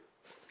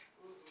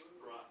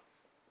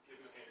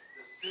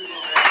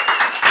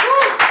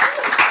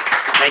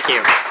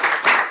Thank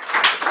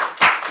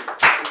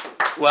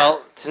you.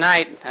 Well,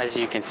 tonight, as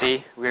you can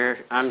see,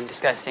 I'm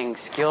discussing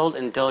skilled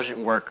and diligent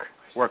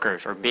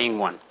workers, or being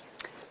one.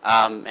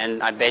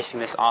 And I'm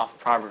basing this off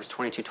Proverbs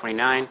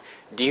 22:29.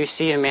 Do you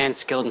see a man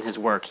skilled in his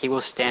work? He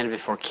will stand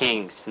before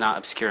kings, not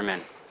obscure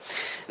men.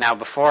 Now,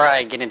 before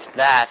I get into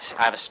that,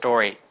 I have a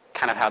story,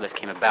 kind of how this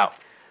came about.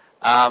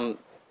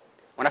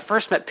 When I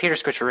first met Peter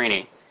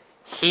Scucciarini,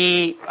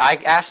 I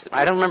asked him,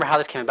 I don't remember how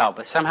this came about,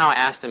 but somehow I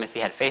asked him if he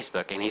had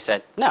Facebook, and he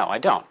said, no, I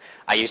don't.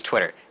 I use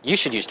Twitter. You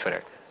should use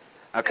Twitter.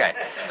 Okay.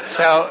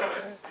 So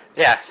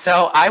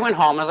I went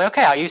home, and I was like,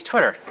 okay, I'll use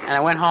Twitter. And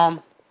I went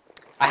home.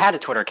 I had a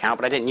Twitter account,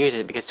 but I didn't use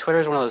it because Twitter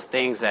is one of those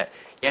things that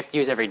you have to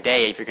use every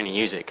day if you're going to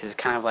use it, because it's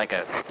kind of like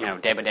a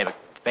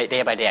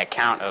day-by-day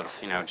account of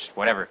just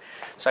whatever.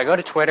 So I go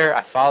to Twitter,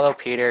 I follow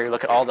Peter,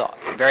 look at all the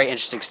very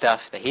interesting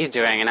stuff that he's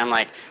doing, and I'm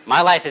like,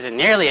 my life isn't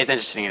nearly as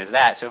interesting as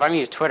that, so if I'm going to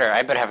use Twitter,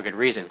 I better have a good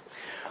reason.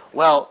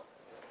 Well,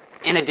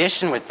 in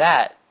addition with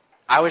that,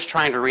 I was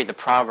trying to read the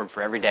proverb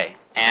for every day,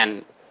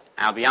 and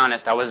I'll be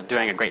honest, I wasn't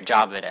doing a great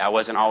job of it. I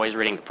wasn't always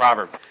reading the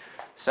proverb.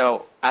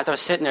 So as I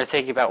was sitting there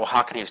thinking about, well,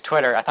 how can I use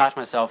Twitter, I thought to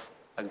myself,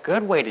 a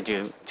good way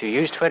to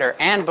use Twitter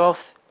and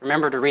both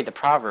remember to read the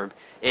proverb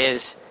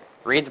is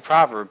read the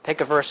proverb, pick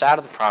a verse out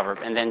of the proverb,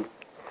 and then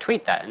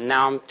tweet that. And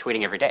now I'm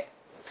tweeting every day.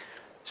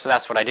 So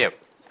that's what I do.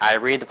 I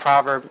read the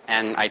proverb,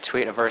 and I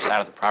tweet a verse out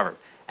of the proverb.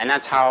 And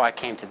that's how I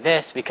came to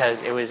this,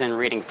 because it was in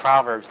reading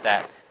Proverbs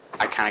that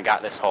I kind of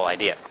got this whole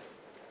idea.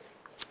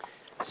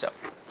 So,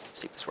 let's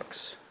see if this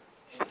works.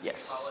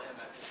 Yes.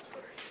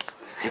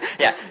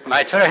 Yeah,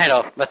 my Twitter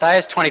handle,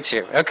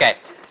 Matthias22. Okay,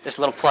 just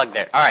a little plug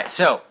there. All right,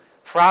 so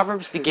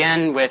Proverbs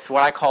begin with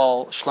what I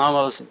call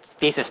Shlomo's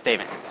thesis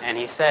statement. And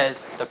he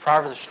says, the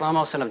Proverbs of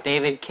Shlomo, son of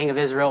David, king of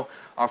Israel,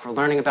 are for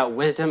learning about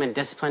wisdom and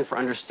discipline, for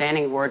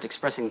understanding words,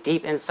 expressing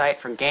deep insight,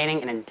 for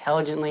gaining an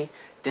intelligently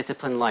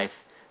disciplined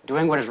life,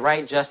 doing what is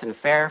right, just, and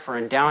fair, for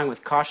endowing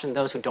with caution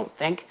those who don't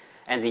think,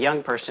 and the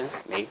young person,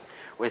 me,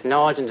 with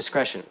knowledge and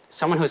discretion.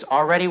 Someone who is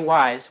already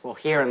wise will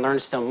hear and learn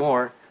still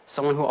more.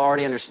 Someone who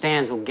already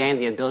understands will gain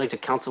the ability to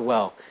counsel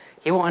well.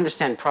 He will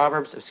understand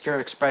proverbs, obscure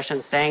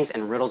expressions, sayings,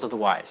 and riddles of the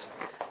wise.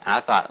 And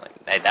I thought,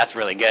 hey, that's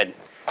really good.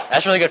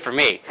 That's really good for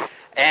me.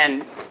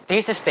 And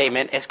thesis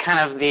statement is kind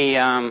of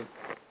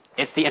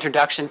it's the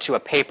introduction to a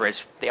paper.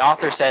 The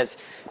author says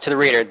to the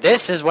reader,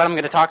 this is what I'm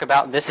going to talk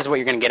about. This is what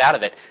you're going to get out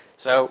of it.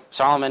 So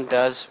Solomon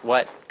does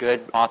what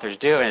good authors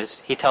do,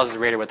 is he tells the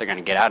reader what they're going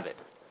to get out of it,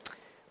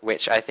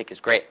 which I think is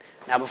great.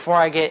 Now, before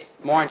I get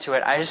more into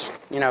it, I just,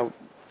 a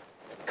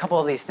couple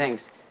of these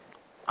things.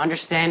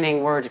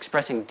 Understanding words,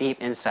 expressing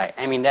deep insight.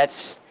 I mean,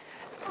 that's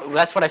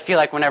what I feel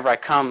like whenever I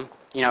come,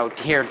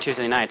 here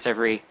Tuesday nights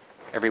every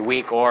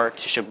week, or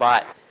to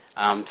Shabbat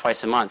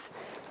twice a month.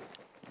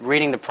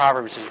 Reading the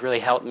Proverbs has really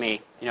helped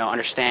me,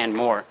 understand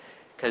more,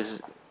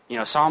 because,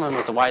 Solomon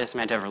was the wisest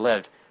man to ever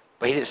lived,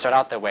 but he didn't start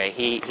out that way.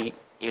 He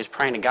was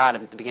praying to God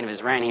at the beginning of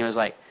his reign. He was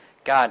like,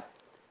 God,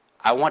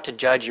 I want to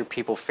judge your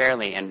people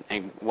fairly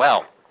and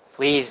well.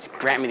 Please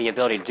grant me the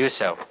ability to do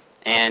so.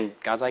 And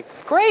God's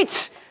like,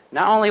 great!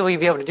 Not only will you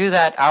be able to do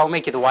that, I will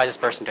make you the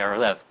wisest person to ever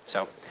live.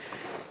 So,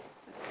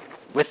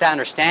 with that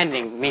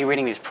understanding, me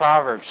reading these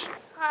Proverbs,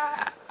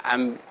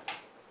 I'm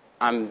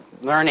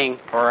learning,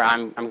 or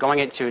I'm going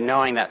into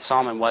knowing that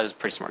Solomon was a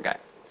pretty smart guy.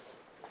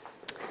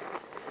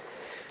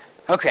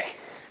 Okay.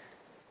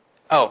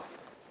 Oh,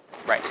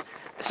 right.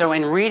 So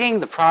in reading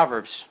the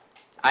Proverbs,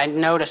 I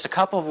noticed a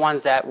couple of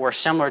ones that were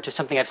similar to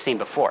something I've seen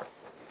before.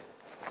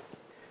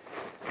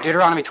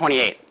 Deuteronomy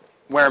 28,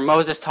 where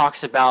Moses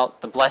talks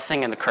about the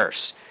blessing and the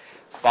curse.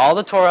 Follow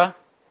the Torah,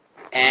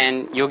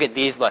 and you'll get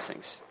these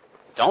blessings.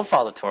 Don't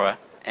follow the Torah,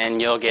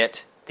 and you'll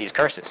get these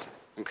curses.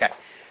 Okay.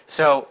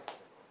 So,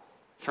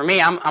 for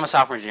me, I'm a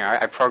software engineer.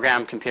 I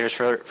program computers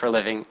for a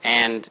living,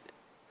 and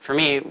for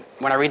me,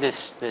 when I read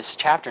this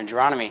chapter in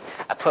Deuteronomy,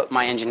 I put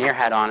my engineer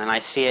hat on, and I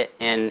see it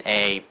in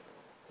a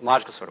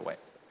logical sort of way.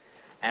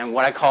 And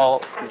what I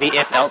call the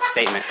if-else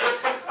statement.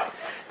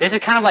 This is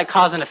kind of like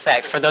cause and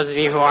effect for those of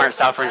you who aren't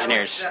software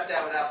engineers.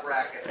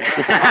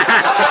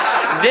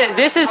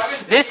 This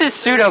is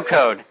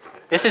pseudocode.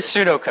 This is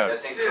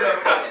pseudocode.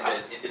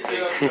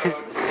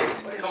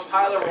 The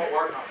compiler won't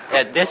work on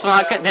that.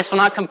 Yeah, this will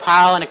not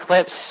compile in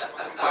Eclipse.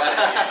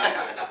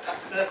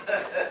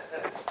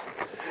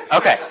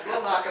 Okay.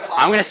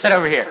 I'm going to sit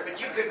over here.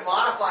 But you could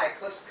modify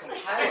Eclipse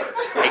compiler.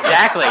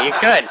 Exactly, you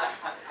could.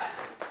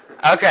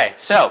 Okay,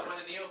 so.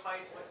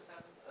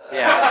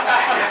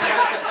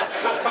 Yeah.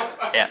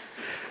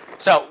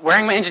 So,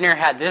 wearing my engineer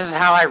hat, this is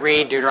how I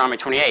read Deuteronomy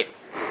 28.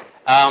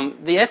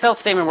 The if-else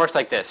statement works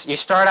like this. You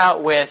start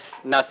out with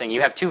nothing.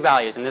 You have two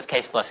values, in this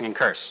case, blessing and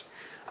curse.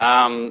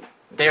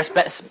 They're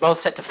both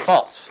set to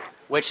false,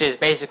 which is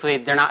basically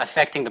they're not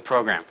affecting the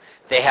program.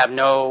 They have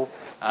no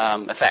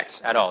effect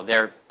at all.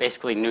 They're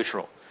basically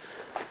neutral.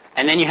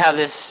 And then you have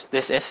this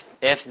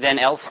if then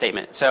else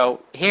statement.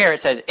 So here it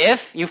says,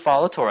 if you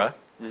follow Torah,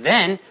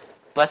 then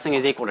blessing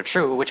is equal to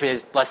true, which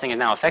means blessing is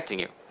now affecting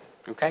you.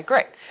 Okay,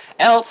 great.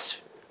 Else,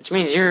 which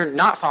means you're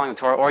not following the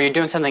Torah, or you're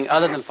doing something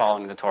other than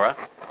following the Torah,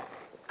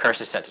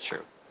 curse is set to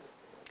true.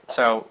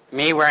 So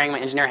me wearing my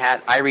engineer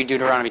hat, I read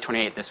Deuteronomy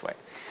 28 this way.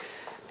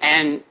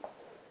 And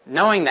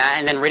knowing that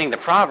and then reading the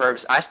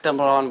Proverbs, I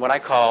stumbled on what I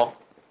call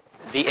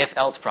the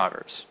if-else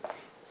Proverbs,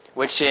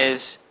 which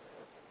is,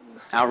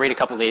 I'll read a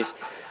couple of these.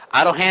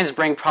 Idle hands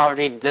bring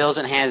poverty,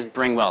 diligent hands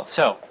bring wealth.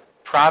 So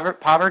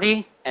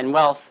poverty and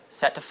wealth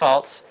set to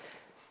false.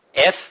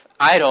 If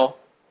idle,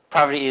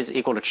 poverty is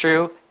equal to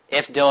true.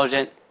 If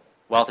diligent,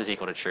 wealth is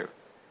equal to true.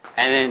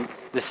 And then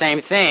the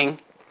same thing,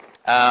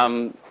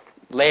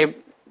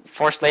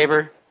 forced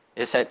labor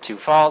is set to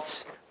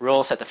false.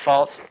 Rule set to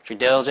false. If you're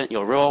diligent,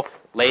 you'll rule.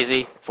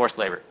 Lazy, forced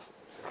labor.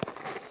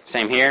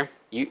 Same here.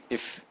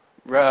 If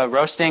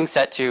roasting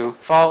set to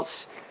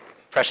false.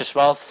 Precious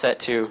wealth set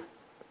to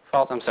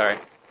false. I'm sorry.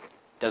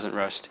 Doesn't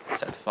roast,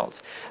 set to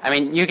false. I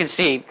mean, you can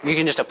see, you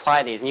can just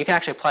apply these. And you can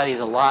actually apply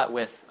these a lot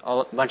with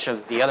a bunch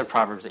of the other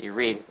Proverbs that you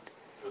read.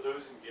 For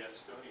those in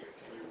Gastonia,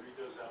 can you read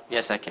those out?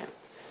 Yes, I can.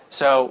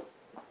 So,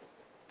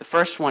 the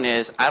first one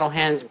is, idle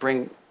hands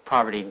bring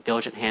poverty,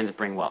 diligent hands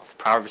bring wealth.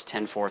 Proverbs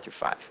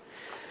 10:4-5.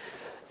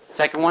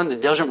 Second one, the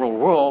diligent will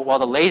rule, while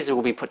the lazy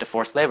will be put to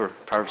forced labor.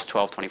 Proverbs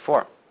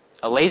 12:24.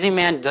 A lazy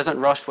man doesn't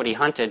roast what he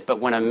hunted, but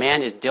when a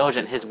man is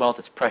diligent, his wealth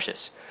is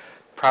precious.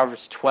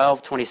 Proverbs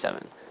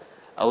 12:27.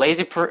 A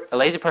lazy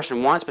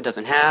person wants but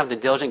doesn't have. The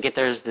diligent get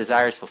their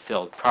desires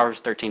fulfilled.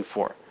 Proverbs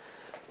 13:4.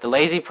 The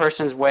lazy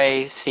person's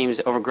way seems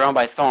overgrown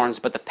by thorns,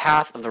 but the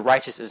path of the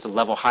righteous is a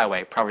level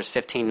highway. Proverbs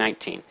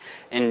 15:19.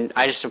 And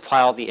I just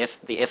apply all the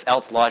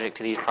if-else logic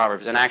to these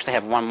proverbs. And I actually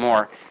have one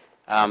more.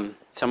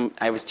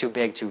 I was too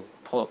big to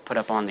put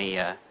up on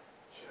the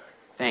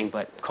thing,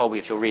 but Colby,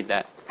 if you'll read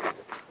that. 21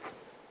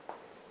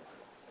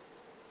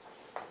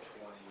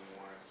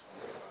 and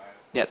 25.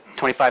 Yeah,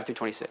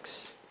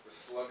 25-26. The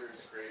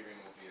sluggard's craving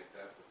will be a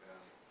death with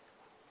him,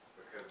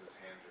 because his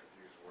hands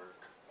refuse work.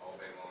 All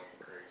day long he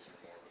craves for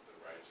more, but the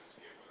righteous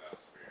give without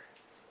sparing.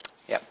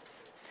 Yep.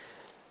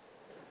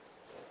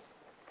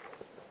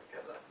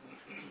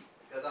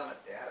 Because I'm a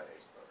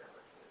database programmer.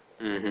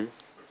 Mm-hmm.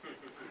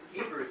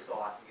 Hebrew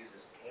thought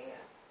uses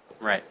and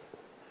Right.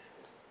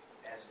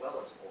 as well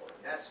as or.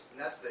 And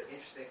that's the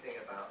interesting thing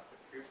about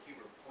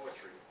Hebrew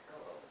poetry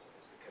parallelism,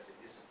 is because it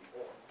uses the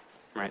or.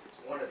 Right. It's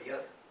one or the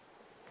other.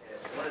 And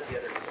it's one or the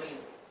other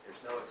cleanly. There's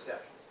no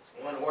exceptions. It's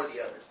one or the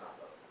other. It's not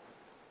both.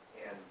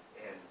 And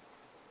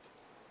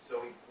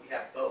so we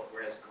have both,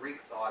 whereas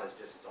Greek thought is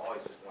just, it's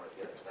always just one or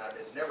the other.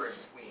 It's never in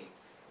between.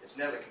 It's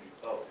never can be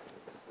both.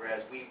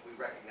 Whereas we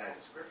recognize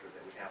in Scripture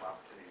that we have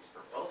opportunities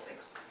for both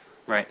things to be true.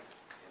 Right. And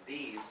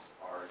these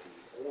are the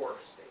or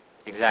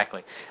statements.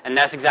 Exactly. And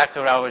that's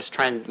exactly what I was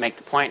trying to make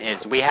the point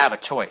is we have a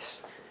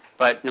choice.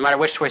 But no matter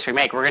which choice we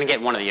make, we're going to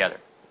get one or the other.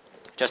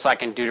 Just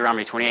like in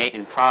Deuteronomy 28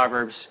 and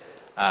Proverbs,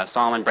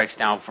 Solomon breaks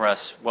down for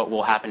us what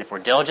will happen if we're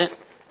diligent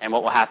and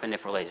what will happen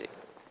if we're lazy.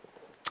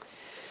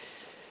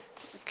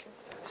 Okay.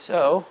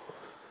 So,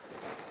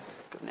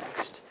 go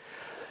next.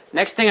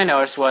 Next thing I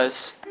noticed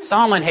was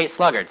Solomon hates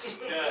sluggards.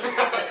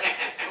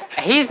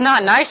 He's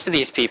not nice to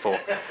these people.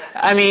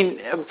 I mean,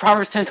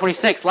 Proverbs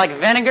 10:26, like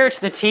vinegar to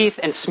the teeth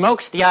and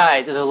smoke to the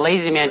eyes is a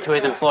lazy man to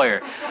his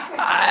employer.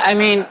 I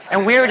mean,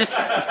 and we were just,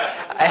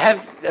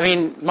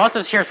 most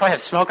of us here probably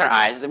have smoke in our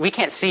eyes. We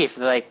can't see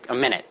for like a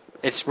minute.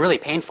 It's really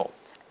painful.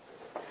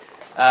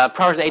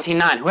 Proverbs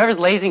 18:9, whoever's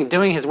lazy in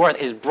doing his work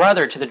is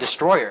brother to the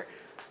destroyer.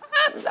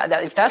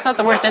 If that's not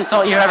the worst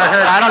insult you've ever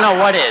heard, I don't know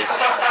what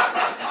is.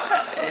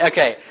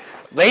 Okay.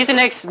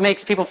 Laziness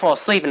makes people fall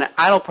asleep, and an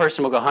idle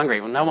person will go hungry.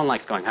 Well, no one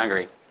likes going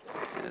hungry.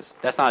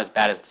 That's not as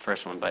bad as the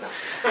first one, but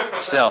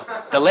still.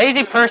 The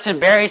lazy person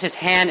buries his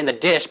hand in the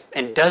dish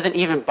and doesn't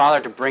even bother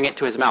to bring it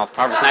to his mouth.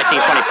 Proverbs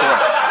 19:24.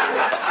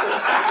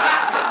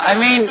 I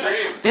mean,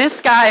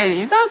 this guy,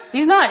 he's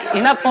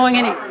not pulling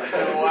any.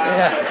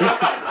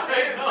 Yeah.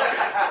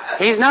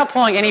 He's not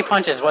pulling any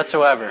punches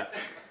whatsoever.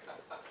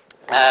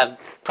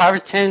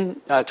 Proverbs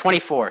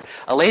 10:24.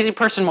 A lazy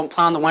person won't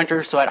plow in the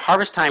winter, so at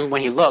harvest time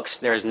when he looks,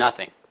 there is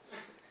nothing.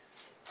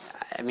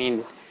 I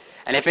mean,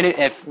 and if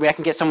I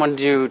can get someone to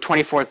do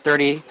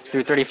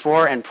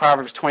 24:30-34 and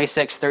Proverbs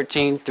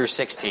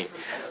 26:13-16.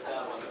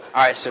 All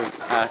right, so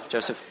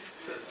Joseph.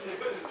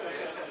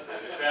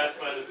 Passed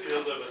by the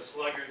field of a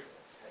sluggard,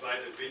 by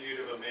the vineyard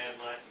of a man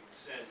lacking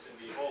sense, and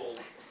behold,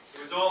 it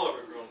was all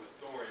overgrown with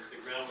thorns. The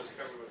ground was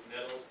covered with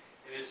nettles,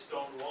 and his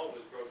stone wall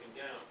was broken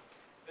down.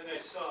 Then I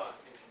saw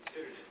and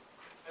considered it.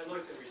 I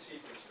looked and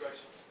received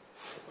instruction.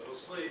 A little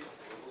sleep, a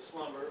little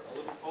slumber, a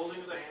little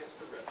folding of the hands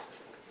to rest.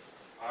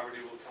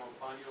 Poverty will come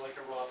upon you like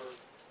a robber, and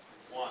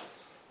want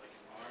like an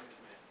armed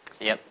man.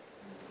 Yep.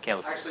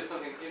 Caleb. Actually,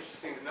 something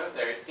interesting to note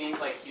there. It seems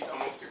like he's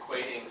almost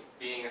equating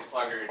being a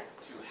sluggard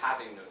to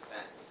having no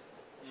sense.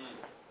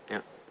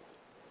 Yeah.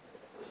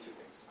 Those two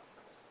things.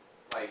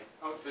 Like,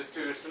 those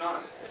two are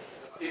synonymous.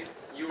 If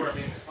you are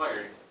being a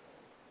sluggard,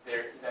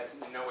 that's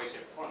in no way,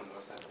 shape, or form the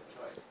most sensible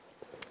choice.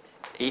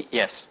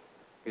 Yes,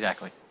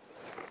 exactly.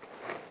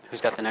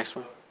 Who's got the next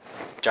one?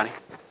 Johnny?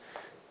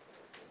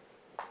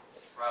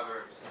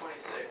 Proverbs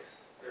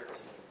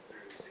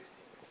 26:13-16.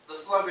 The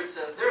sluggard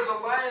says, "There's a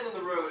lion in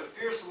the road, a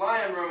fierce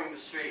lion roaming the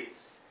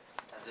streets."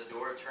 A As a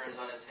door turns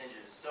on its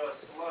hinges, so a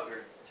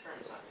sluggard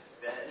turns on his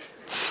bed.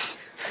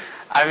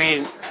 I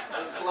mean,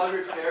 The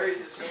sluggard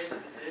buries his hand in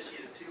the dish. He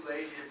is too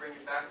lazy to bring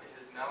it back to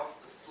his mouth.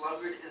 The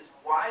sluggard is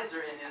wiser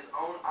in his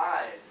own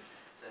eyes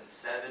than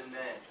 7 men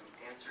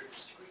who answer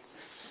discreetly.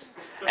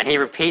 and he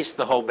repeats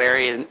the whole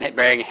burying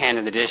a hand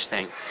in the dish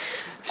thing.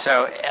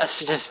 So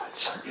it's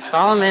just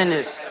Solomon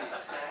is.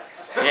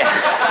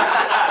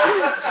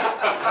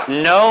 Yeah.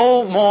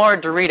 No more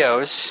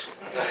Doritos.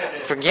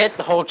 Forget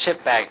the whole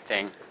chip bag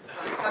thing.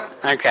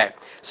 Okay,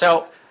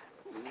 so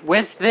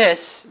with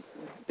this,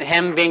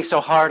 him being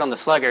so hard on the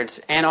sluggards,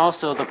 and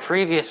also the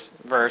previous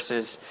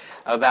verses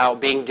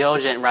about being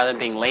diligent rather than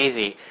being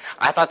lazy,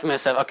 I thought to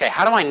myself, okay,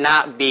 how do I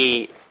not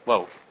be...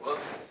 Whoa.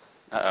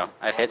 Uh-oh,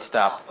 I hit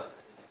stop.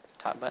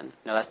 Top button?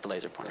 No, that's the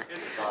laser pointer.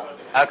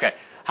 Okay,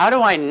 how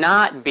do I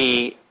not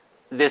be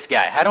this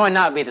guy? How do I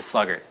not be the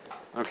sluggard?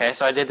 Okay,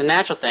 so I did the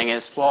natural thing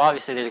is, well,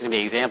 obviously there's going to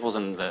be examples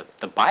in the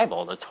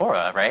Bible, the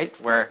Torah, right,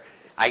 where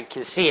I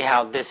can see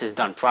how this is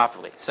done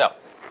properly. So,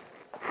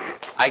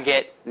 I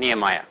get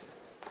Nehemiah.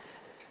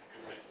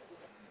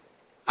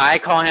 I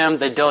call him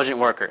the diligent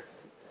worker.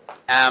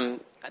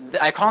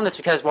 I call him this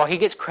because while he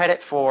gets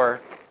credit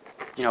for,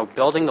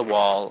 building the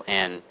wall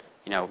and,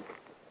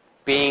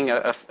 being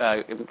a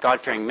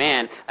God-fearing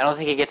man, I don't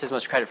think he gets as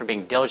much credit for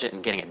being diligent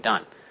and getting it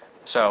done.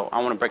 So,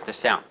 I want to break this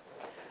down.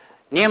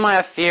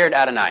 Nehemiah feared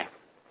Adonai.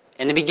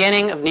 In the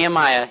beginning of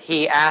Nehemiah,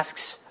 he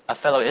asks a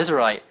fellow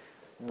Israelite,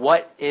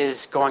 what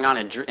is going on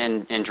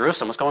in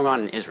Jerusalem? What's going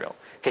on in Israel?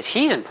 Because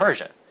he's in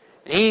Persia.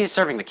 He's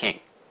serving the king.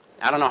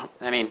 I don't know.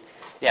 I mean,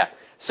 yeah.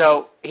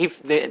 So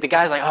the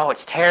guy's like, oh,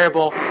 it's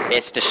terrible.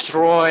 It's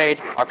destroyed.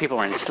 Our people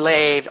are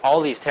enslaved. All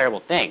these terrible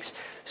things.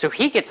 So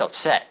he gets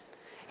upset.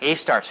 He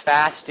starts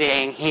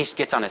fasting. He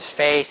gets on his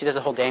face. He does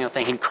the whole Daniel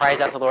thing. He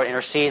cries out to the Lord,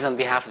 intercedes on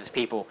behalf of his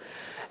people.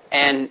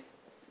 And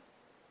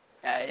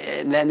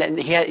then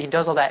he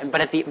does all that.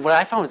 But what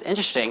I found was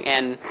interesting,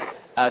 and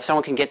if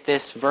someone can get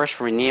this verse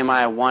from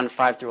Nehemiah 1,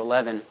 5 through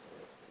 11.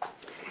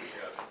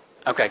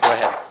 Okay, go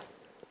ahead.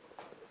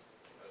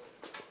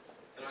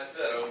 And I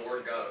said, O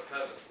Lord God of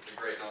heaven, the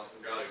great and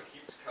awesome God who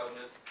keeps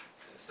covenant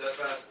and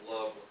steadfast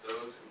love with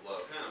those who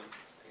love him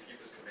and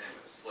keep his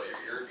commandments, let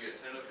your ear be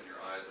attentive and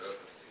your eyes open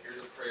to hear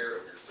the prayer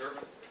of your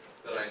servant,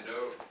 that I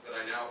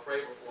now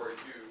pray before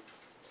you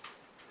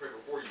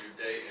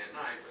day and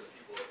night for the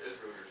people of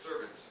Israel, your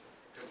servants,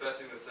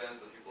 confessing the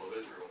sins of the people of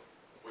Israel,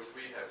 which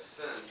we have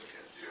sinned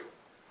against you.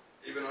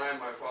 Even I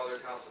and my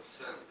father's house have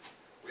sinned.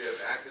 We have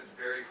acted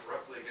very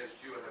corruptly against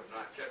you and have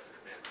not kept the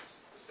commandments,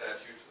 the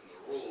statutes, and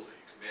the rules that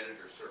you commanded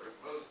your servant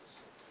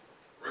Moses.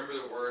 Remember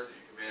the words that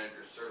you commanded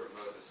your servant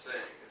Moses,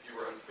 saying, if you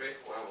are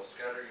unfaithful, I will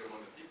scatter you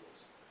among the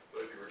peoples.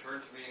 But if you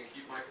return to me and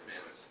keep my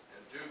commandments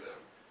and do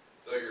them,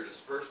 though your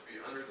dispersed be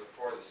under the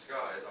farthest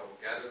skies, I will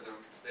gather them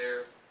from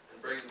there and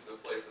bring them to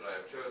the place that I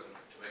have chosen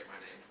to make my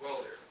name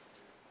dwell there.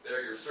 They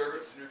are your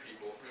servants and your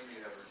people, whom you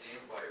have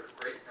redeemed by your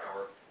great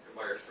power and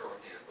by your strong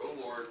hand. O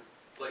Lord,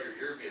 let your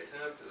ear be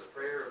attentive to the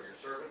prayer of your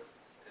servant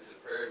and to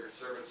the prayer of your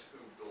servants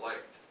who delight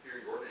to fear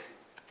your name.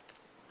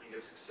 And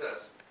give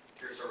success to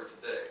your servant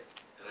today,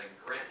 and I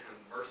grant him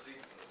mercy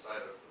in the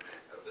sight of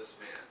this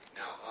man.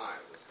 Now I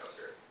was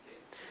cupbearer to the king.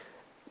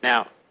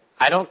 Now,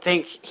 I don't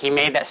think he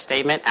made that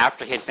statement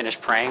after he had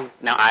finished praying,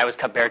 now I was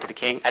cupbearer to the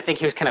king. I think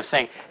he was kind of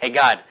saying, hey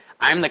God,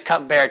 I'm the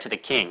cupbearer to the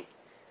king.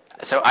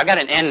 So I got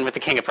an in with the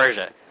king of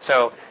Persia.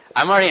 So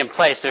I'm already in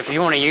place, so if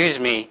you want to use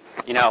me,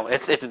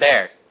 it's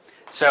there.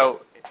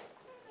 So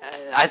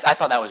I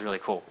thought that was really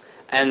cool.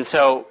 And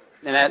so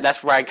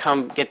that's where I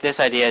get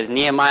this idea is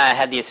Nehemiah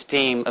had the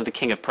esteem of the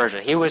king of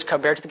Persia. He was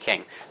cupbearer to the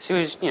king. So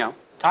he was,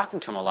 talking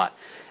to him a lot.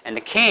 And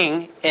the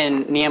king,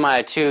 in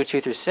Nehemiah 2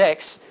 through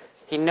 6,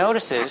 he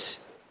notices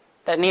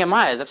that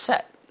Nehemiah is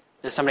upset.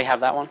 Does somebody have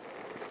that one?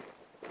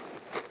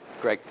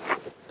 Greg,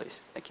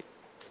 please. Thank you.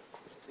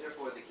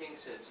 Therefore the king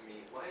said to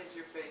me, why is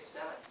your face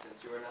sad,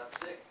 since you are not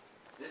sick?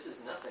 This is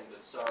nothing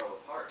but sorrow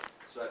of heart.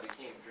 So I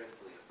became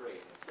dreadfully afraid,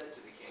 and said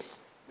to the king,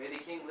 may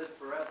the king live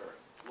forever.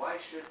 Why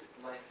should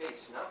my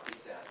face not be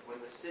sad,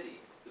 when the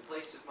city, the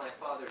place of my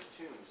father's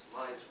tombs,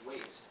 lies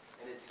waste,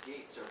 and its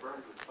gates are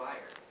burned with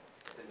fire?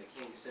 Then the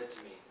king said to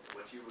me,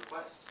 what do you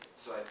request?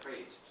 So I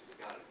prayed to the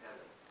God of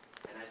heaven.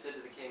 And I said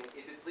to the king,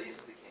 if it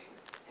pleases the king,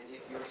 and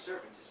if your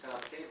servant has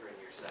found favor in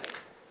your sight,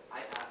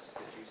 I ask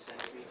that you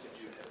send me to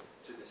Judah,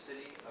 to the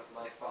city of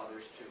my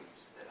father's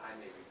tombs, that I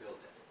may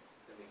rebuild it.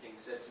 Then the king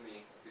said to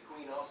me, the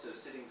queen also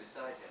sitting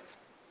beside him,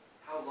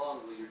 how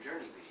long will your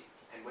journey be,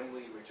 and when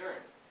will you return?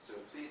 So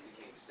it pleased the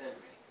king to send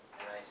me,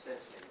 and I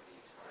sent him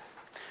the time.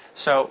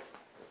 So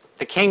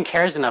the king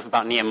cares enough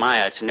about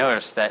Nehemiah to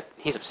notice that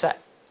he's upset.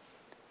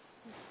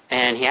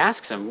 And he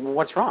asks him,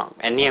 what's wrong?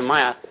 And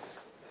Nehemiah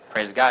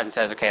praises God and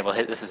says, okay, well,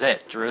 this is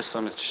it.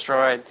 Jerusalem is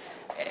destroyed.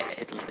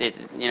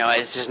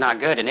 It's just not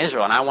good in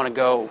Israel. And I want to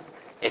go,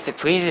 if it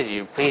pleases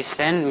you, please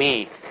send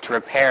me to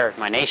repair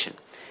my nation.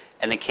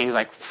 And the king's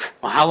like,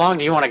 well, how long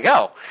do you want to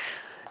go?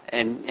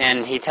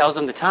 And he tells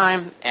him the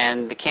time,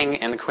 and the king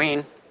and the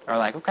queen are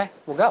like, okay,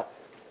 we'll go.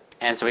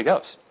 And so he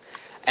goes.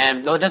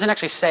 And though it doesn't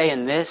actually say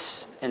in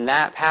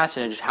that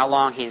passage how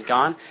long he's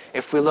gone,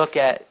 if we look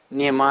at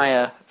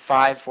Nehemiah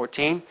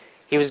 5:14,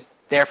 he was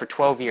there for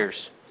 12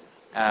 years.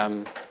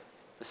 Let's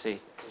see.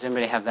 Does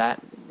anybody have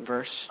that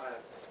verse?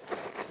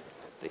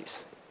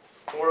 Please.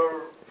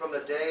 Moreover, from the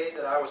day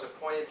that I was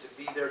appointed to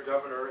be their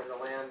governor in the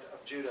land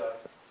of Judah,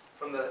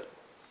 from the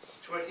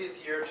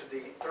 20th year to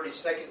the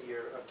 32nd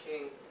year of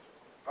King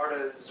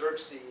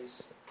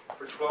Artaxerxes,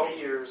 for 12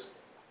 years,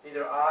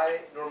 neither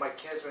I nor my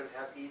kinsmen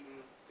have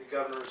eaten the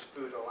governor's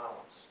food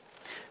allowance.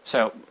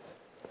 So,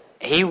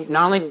 he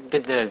not only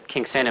did the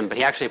king send him, but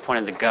he actually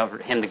appointed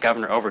him the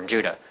governor over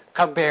Judah.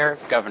 Cupbearer,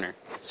 governor.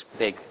 It's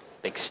a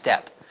big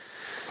step.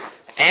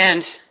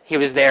 And he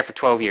was there for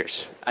 12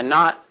 years.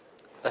 Not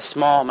a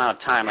small amount of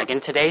time. Like in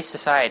today's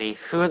society,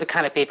 who are the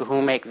kind of people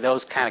who make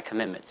those kind of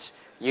commitments?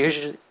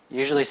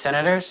 Usually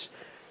senators,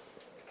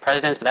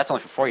 presidents, but that's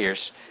only for 4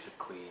 years.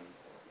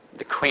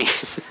 The queen.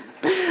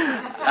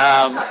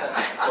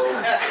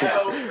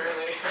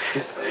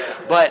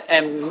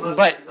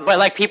 But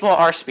like people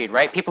our speed,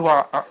 right? People who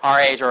are our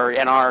age or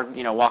in our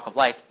walk of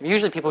life.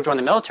 Usually people who join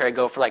the military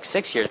go for like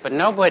 6 years, but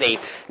nobody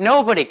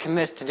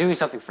commits to doing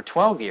something for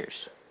 12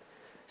 years.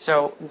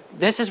 So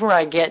this is where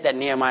I get that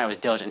Nehemiah was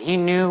diligent. He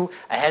knew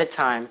ahead of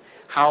time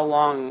how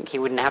long he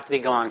would have to be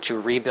gone to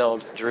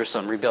rebuild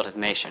Jerusalem, rebuild his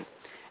nation.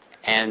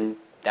 And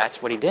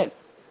that's what he did.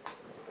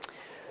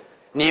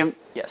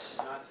 Yes?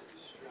 Not to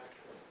distract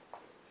her.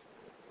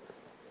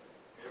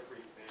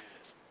 Every man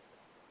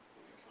who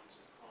becomes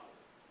a father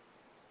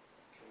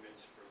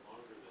commits for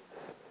longer than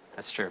that.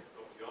 That's true.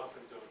 But we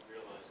often don't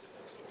realize it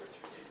until we're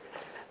too deep into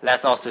it.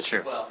 That's also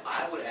true. Well,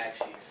 I would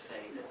actually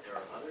say that there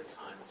are other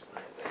times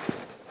when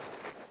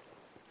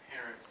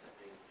parents have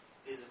made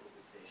physical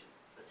decisions,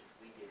 such as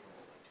we did when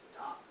we went to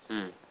adopt.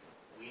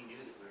 We knew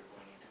that we were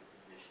going into a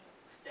position of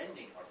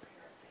extending our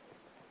parenting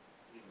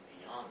even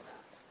beyond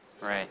that.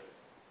 So Right.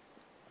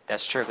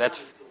 That's true.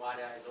 sometimes the wide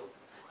eyes open.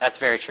 That's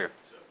very true.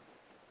 So,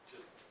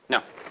 just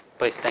No,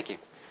 please, thank you.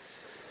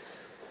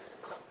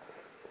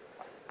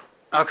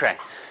 Okay.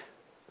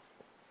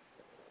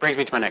 Brings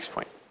me to my next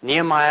point.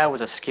 Nehemiah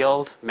was a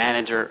skilled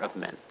manager of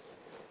men.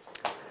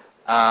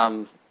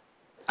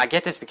 I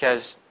get this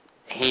because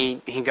he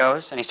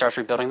goes and he starts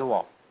rebuilding the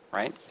wall,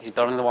 right? He's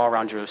building the wall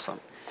around Jerusalem.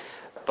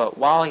 But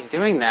while he's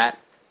doing that,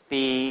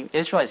 the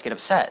Israelites get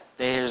upset.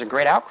 There's a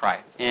great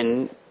outcry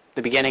in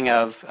the beginning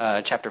of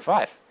chapter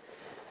 5.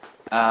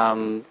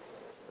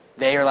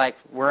 They are like,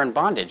 we're in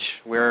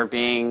bondage. We're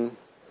being,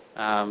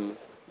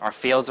 our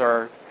fields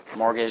are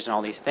mortgaged and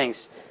all these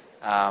things.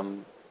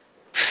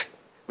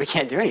 We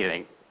can't do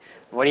anything.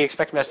 What do you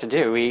expect us to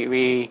do?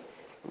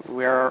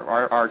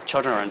 Our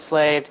children are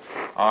enslaved.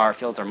 Our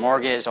fields are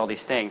mortgaged. All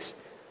these things.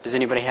 Does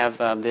anybody have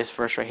this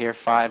verse right here,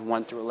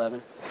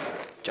 5:1-11?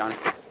 Johnny.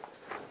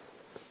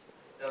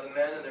 Now the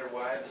men and their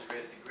wives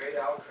raised a great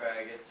outcry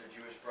against their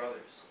Jewish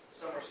brothers.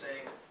 Some were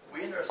saying,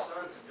 "We and our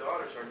sons and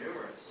daughters are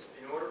numerous.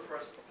 In order for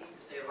us to eat and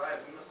stay alive,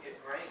 we must get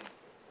grain."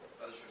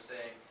 Others were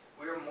saying,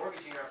 "We are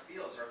mortgaging our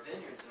fields, our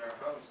vineyards, and our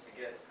homes to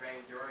get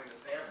grain during the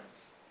famine."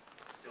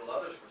 Still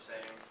others were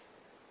saying,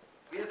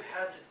 "We have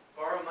had to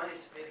borrow money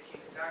to pay the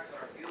king's tax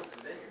on our fields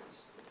and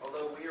vineyards.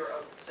 Although we are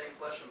of the same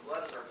flesh and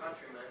blood as our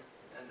countrymen,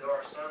 and though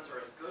our sons are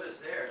as good as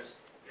theirs,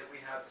 yet we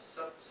have to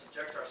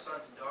subject our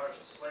sons and daughters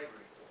to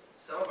slavery.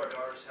 Some of our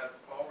daughters have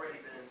already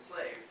been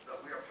enslaved,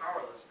 but we are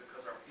powerless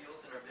because our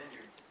fields and our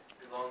vineyards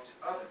belong to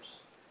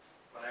others."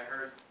 When I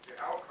heard their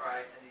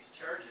outcry and these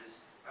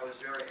charges, I was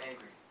very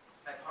angry.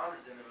 I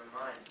pondered them in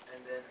my mind,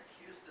 and then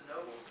accused the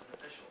nobles and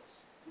officials.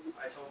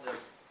 I told them,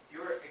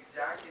 "You are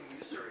exacting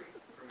usury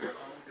from your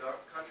own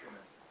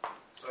countrymen."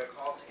 So I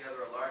called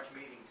together a large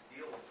meeting to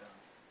deal with them,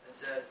 and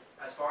said,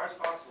 "As far as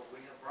possible,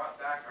 we have brought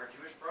back our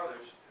Jewish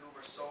brothers who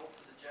were sold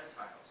to the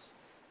Gentiles.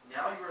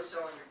 Now you are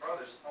selling your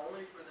brothers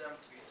only for them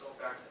to be sold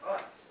back to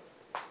us."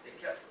 They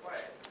kept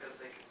quiet because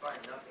they could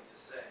find nothing to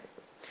say.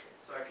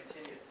 So I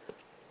continued,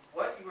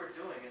 "What you are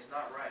doing is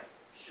not right.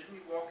 Shouldn't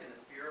you walk in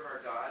the fear of our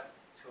God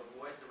to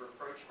avoid the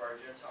reproach of our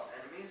Gentile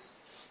enemies?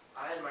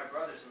 I and my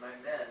brothers and my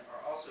men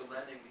are also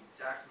lending the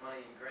exact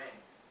money and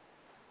grain.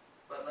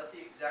 But let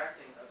the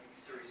exacting of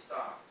usury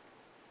stop.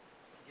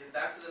 Give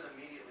back to them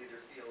immediately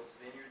their fields,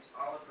 vineyards,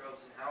 olive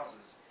groves, and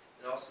houses,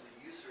 and also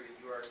the usury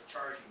you are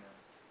charging them,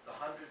 the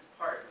 100th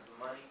part of the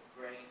money,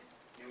 grain,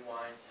 new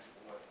wine,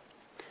 and oil."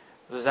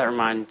 What does that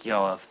remind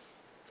y'all of?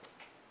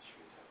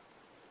 Shemitah.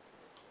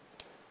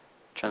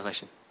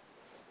 Translation.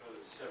 No,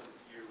 the seventh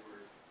year where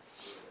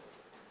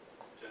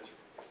Gentiles.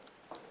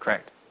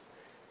 Correct.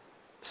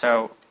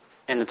 So,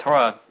 in the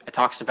Torah, it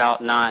talks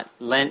about not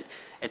lent.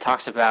 It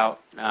talks about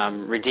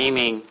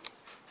redeeming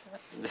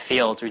the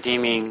fields,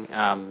 redeeming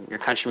your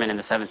countrymen in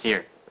the 7th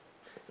year.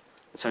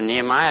 So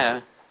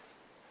Nehemiah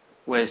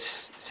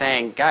was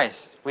saying,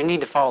 guys, we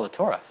need to follow the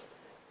Torah.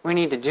 We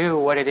need to do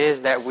what it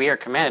is that we are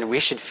commanded. We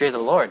should fear the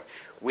Lord.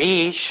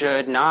 We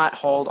should not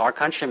hold our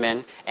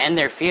countrymen and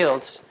their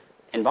fields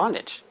in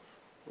bondage.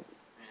 And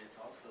it's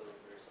also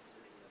very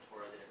specific in the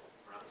Torah that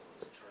we're not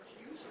supposed to charge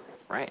usury.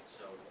 Right.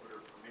 So we're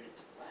permitted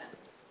to lend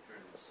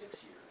during those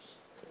 6 years,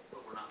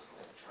 but we're not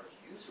supposed to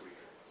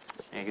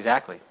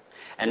Exactly.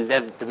 And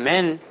the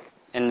men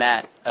in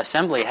that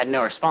assembly had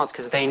no response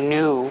because they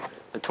knew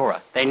the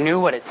Torah. They knew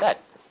what it said.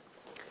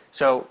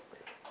 So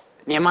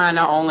Nehemiah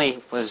not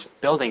only was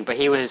building, but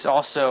he was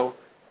also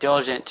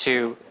diligent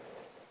to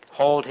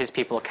hold his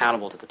people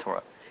accountable to the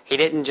Torah. He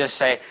didn't just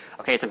say,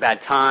 okay, it's a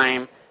bad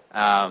time,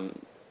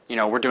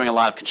 we're doing a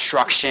lot of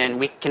construction,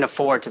 we can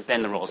afford to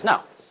bend the rules.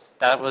 No,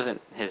 that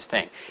wasn't his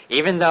thing.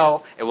 Even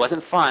though it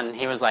wasn't fun,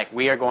 he was like,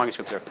 we are going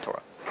to observe the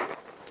Torah.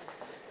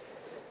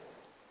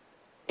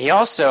 He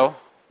also,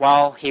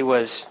 while he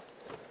was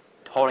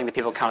holding the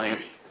people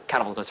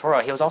accountable to the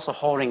Torah, he was also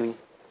holding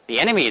the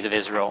enemies of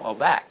Israel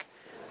back.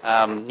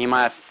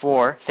 Nehemiah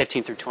 4,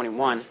 15 through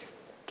 21.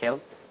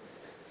 Caleb?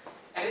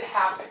 And it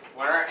happened,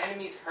 when our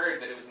enemies heard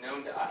that it was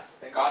known to us,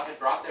 that God had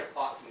brought their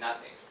plot to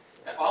nothing,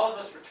 that all of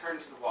us returned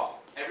to the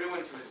wall,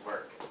 everyone to his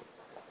work.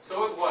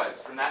 So it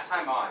was, from that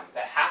time on,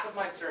 that half of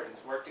my servants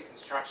worked in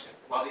construction,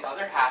 while the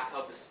other half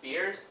held the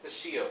spears, the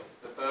shields,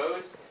 the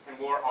bows, and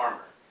wore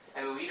armor,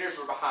 and the leaders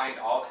were behind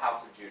all the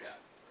house of Judah.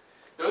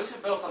 Those who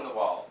built on the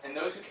wall, and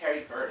those who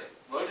carried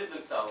burdens, loaded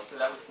themselves so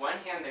that with one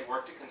hand they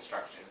worked at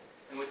construction,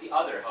 and with the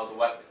other held a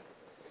weapon.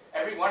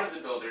 Every one of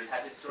the builders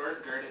had his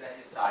sword girded at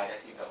his side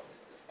as he built,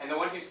 and the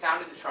one who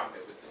sounded the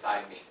trumpet was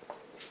beside me.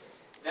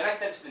 Then I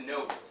said to the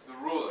nobles, the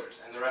rulers,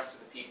 and the rest of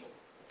the people,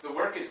 the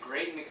work is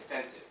great and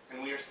extensive,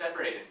 and we are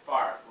separated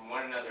far from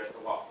one another at the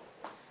wall.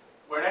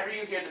 Whenever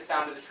you hear the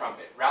sound of the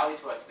trumpet, rally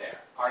to us there.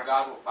 Our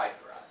God will fight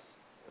for us.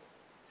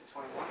 To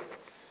 21.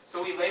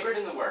 So we labored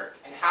in the work,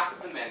 and half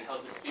of the men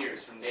held the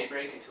spears from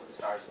daybreak until the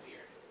stars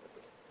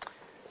appeared.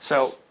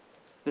 So,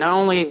 not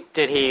only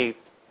did he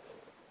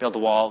build the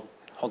wall,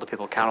 hold the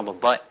people accountable,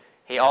 but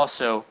he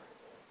also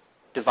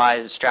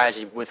devised a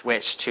strategy with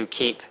which to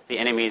keep the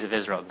enemies of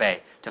Israel at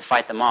bay, to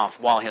fight them off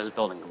while he was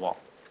building the wall.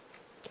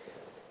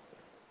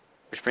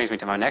 Which brings me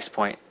to my next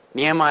point.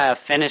 Nehemiah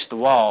finished the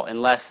wall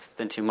in less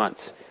than 2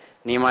 months.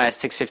 Nehemiah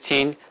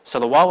 6:15. So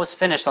the wall was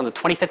finished on the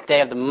 25th day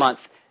of the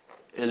month,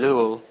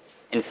 Elul,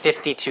 in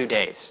 52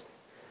 days.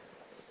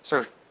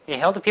 So he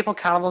held the people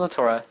accountable to the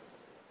Torah.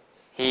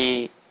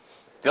 He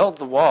built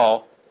the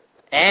wall,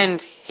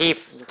 and he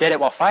did it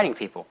while fighting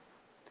people.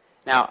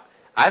 Now,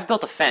 I've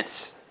built a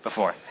fence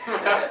before.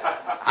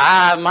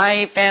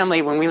 My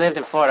family, when we lived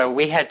in Florida,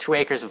 we had 2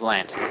 acres of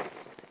land.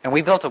 And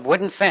we built a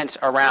wooden fence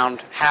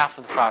around half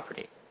of the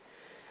property.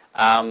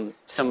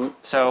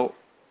 So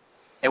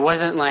it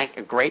wasn't like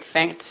a great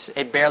fence.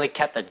 It barely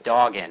kept the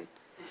dog in.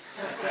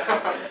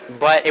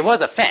 But it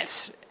was a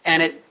fence.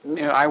 And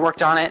I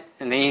worked on it,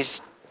 and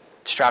these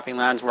strapping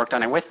lads worked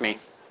on it with me.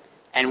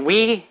 And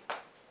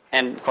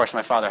of course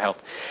my father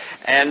helped.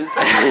 And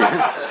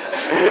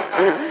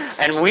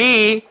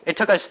it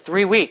took us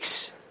 3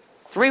 weeks.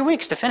 3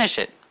 weeks to finish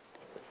it.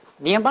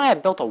 Nehemiah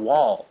built a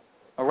wall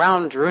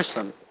around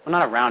Jerusalem. Well,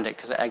 not around it,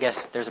 because I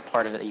guess there's a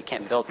part of it that you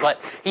can't build. But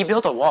he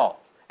built a wall.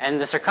 And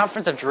the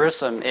circumference of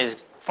Jerusalem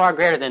is far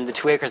greater than the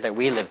 2 acres that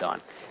we lived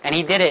on. And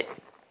he did it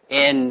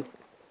in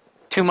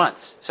 2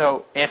 months.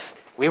 So if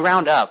we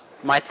round up,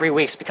 my 3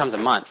 weeks becomes a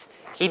month.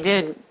 He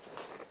did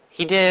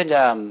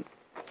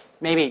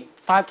maybe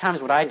 5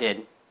 times what I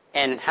did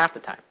in half the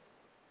time.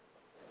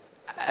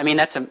 I mean,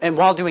 and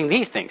while doing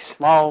these things,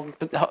 while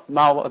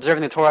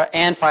observing the Torah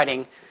and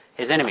fighting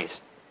his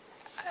enemies.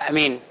 I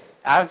mean,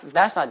 if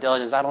that's not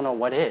diligence, I don't know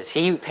what is.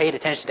 He paid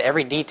attention to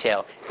every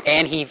detail,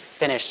 and he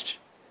finished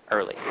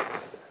early.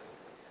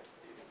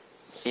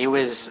 He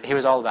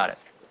was all about it.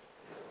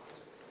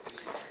 I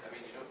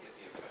mean, you don't get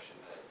the impression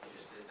that he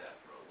just did that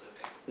for a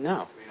living. No.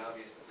 I mean,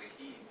 obviously,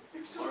 he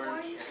You're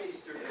learned. wine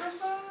taster. Come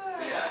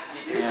by. Yeah,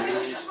 he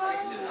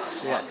respected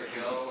not Yeah. long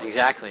ago.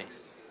 Exactly.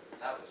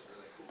 That was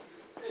really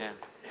cool. Yeah.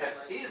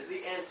 He is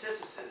the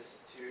antithesis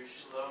to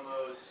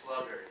Shlomo's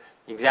sluggard.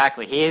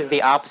 Exactly. He is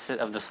the opposite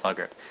of the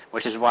sluggard,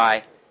 which is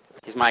why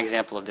he's my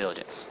example of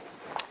diligence.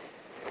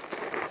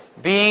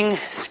 Being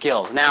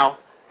skilled. Now,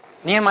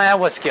 Nehemiah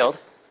was skilled,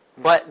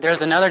 but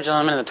there's another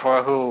gentleman in the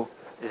Torah who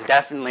is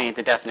definitely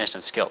the definition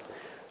of skilled.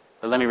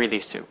 But let me read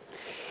these two.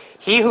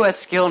 He who has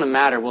skill in a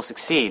matter will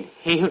succeed.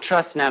 He who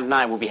trusts in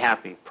Adonai will be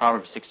happy.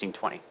 Proverbs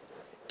 16:20.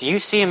 Do you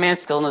see a man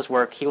skilled in his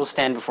work? He will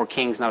stand before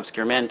kings, not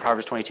obscure men.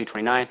 Proverbs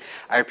 22:29.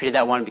 I repeated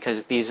that one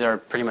because these are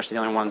pretty much the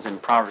only ones in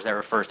Proverbs that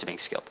refers to being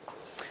skilled.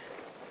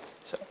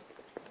 So,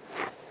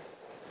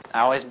 I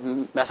always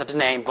mess up his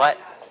name, but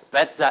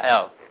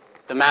Bezalel,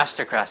 the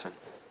master craftsman.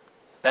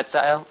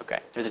 Bezalel? Okay,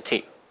 there's a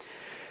T.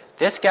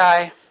 This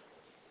guy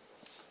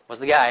was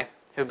the guy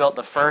who built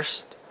the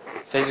first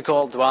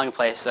physical dwelling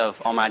place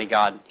of Almighty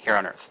God here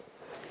on earth.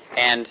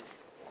 And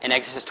in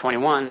Exodus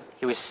 21,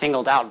 he was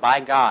singled out by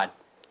God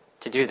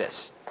to do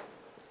this.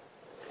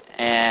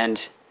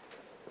 And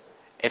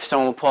if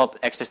someone will pull up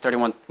Exodus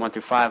 31, 1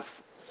 through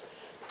 5,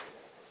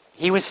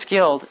 he was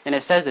skilled, and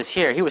it says this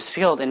here, he was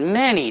skilled in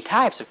many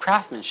types of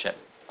craftsmanship.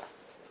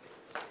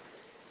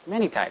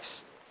 Many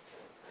types.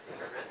 I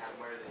read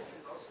somewhere that he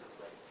was also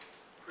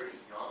pretty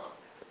young.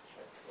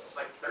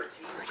 Like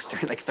 13 or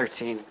something. Like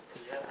 13.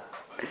 Yeah.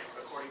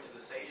 According to the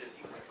sages,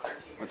 he was like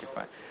 13 1 years through old.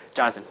 5.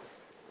 Jonathan.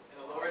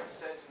 And the Lord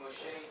said to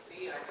Moshe,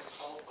 see, I have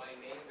called by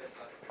name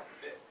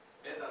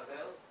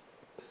Bezalel,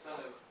 the son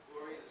of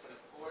Uri, the son of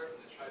Hur, from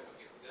the tribe of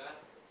Yehudah,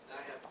 and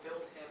I have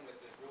filled him with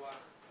the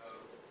Ruach of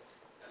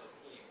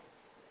Elohim,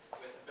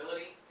 with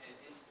ability and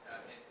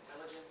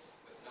intelligence,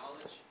 with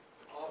knowledge,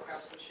 with all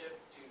craftsmanship,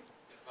 to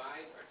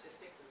devise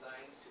artistic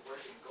designs, to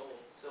work in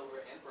gold, silver,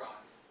 and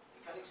bronze,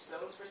 in cutting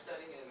stones for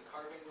setting and in the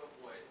carving of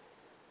wood,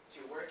 to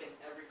work in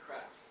every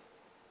craft.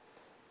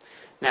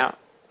 Now,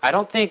 I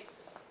don't think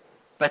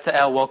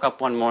Bezalel woke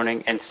up one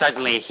morning and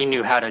suddenly he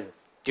knew how to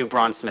do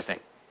bronze smithing.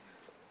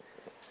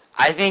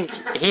 I think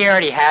he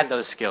already had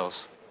those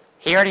skills.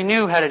 He already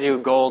knew how to do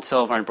gold,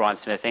 silver, and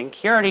bronze smithing.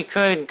 He already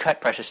could cut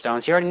precious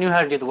stones. He already knew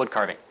how to do the wood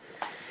carving.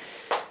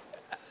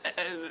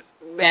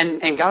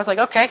 And God was like,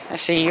 okay, I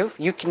see you.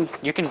 You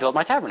can build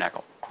my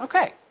tabernacle.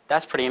 Okay,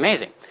 that's pretty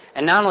amazing.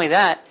 And not only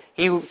that,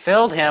 he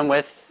filled him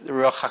with the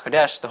Ruach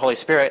HaKodesh, the Holy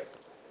Spirit,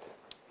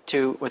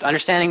 with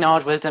understanding,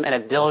 knowledge, wisdom, and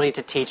ability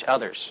to teach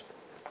others.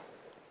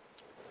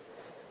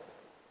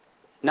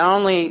 Not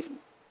only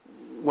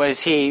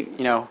was he,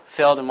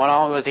 filled, and not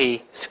only was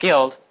he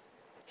skilled,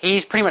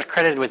 he's pretty much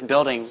credited with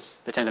building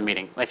the tent of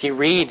meeting. If you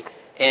read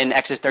in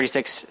Exodus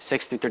 36,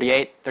 6 through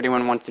 38,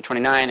 31, 1 through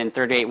 29, and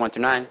 38, 1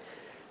 through 9,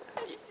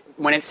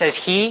 when it says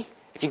he,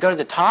 if you go to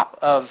the top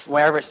of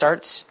wherever it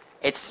starts,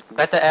 it's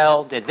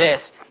Bezalel did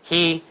this.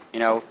 He,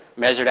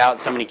 measured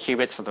out so many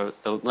cubits for the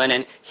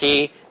linen.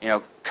 He,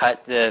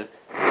 cut the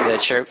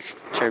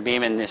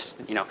cherubim and this,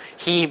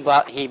 he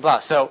blah.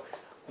 So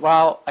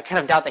while I kind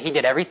of doubt that he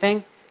did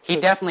everything, he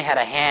definitely had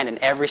a hand in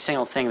every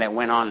single thing that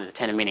went on in the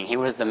tent of meeting. He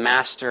was the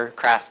master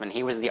craftsman.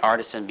 He was the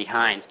artisan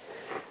behind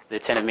the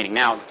tent of meeting.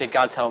 Now, did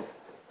God tell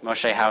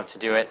Moshe how to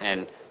do it,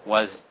 and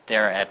was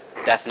there a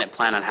definite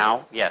plan on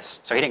how?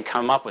 Yes. So he didn't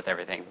come up with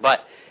everything,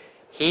 but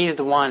he's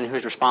the one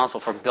who's responsible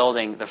for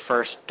building the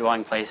first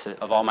dwelling place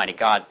of Almighty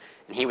God,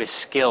 and he was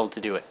skilled to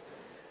do it.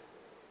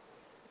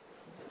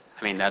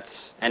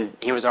 And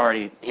he was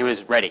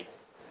ready.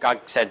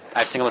 God said,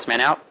 I've singled this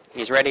man out.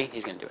 He's ready.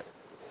 He's going to do it.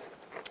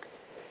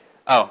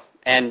 Oh,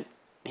 and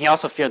he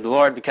also feared the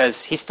Lord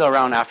because he's still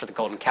around after the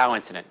golden cow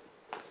incident.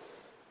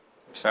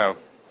 So,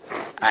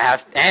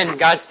 because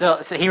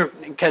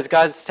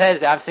God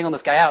says, I've singled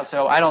this guy out,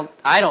 so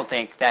I don't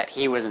think that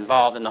he was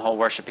involved in the whole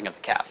worshiping of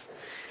the calf.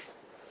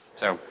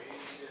 So,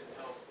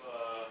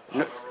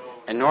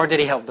 and nor did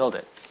he help build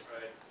it.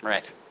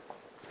 Right.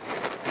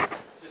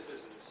 Just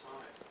as an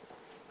aside,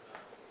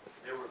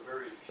 there were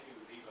very few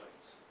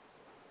Levites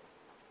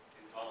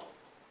involved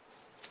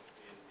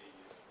in the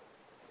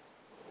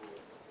whole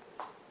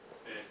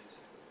bad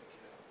incident with the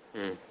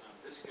calf.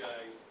 This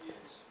guy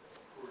is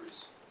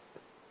Hur's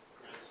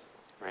grandson.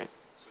 Right.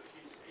 So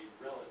he's a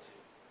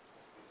relative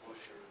of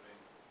Moshe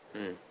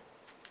Rabbeinu.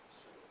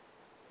 So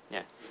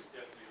Yeah. he's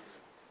definitely on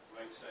the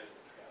right side of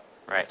the cow.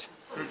 Right.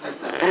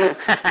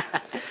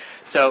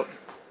 So,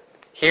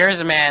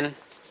 here's a man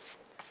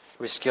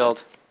who is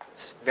skilled,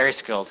 very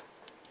skilled.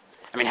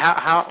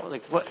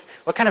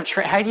 What kind of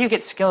how do you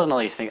get skilled in all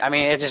these things?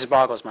 It just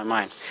boggles my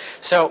mind.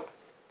 So,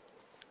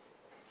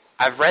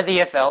 I've read the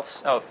if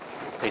else. Oh,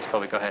 please,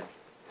 Kobe, go ahead.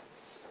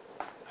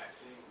 I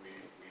think we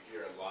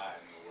hear a lot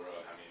in the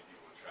world how many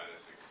people try to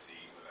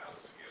succeed without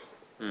skill.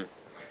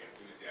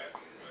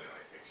 Enthusiasm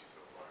really takes you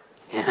so far.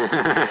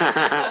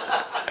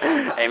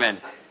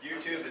 Amen.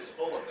 YouTube is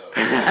full of those.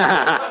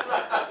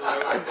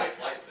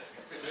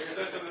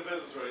 Especially in the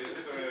business world, you see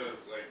some of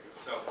those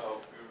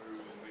self-help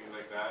gurus and things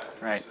like that.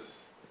 And Right. It's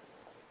just,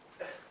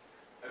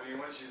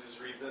 once you just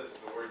read this,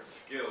 the word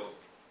skilled,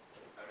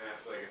 I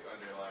feel like it's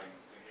underlined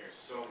in here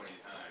so many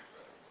times,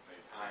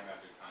 time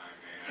after time,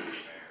 man after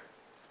man.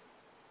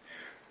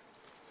 And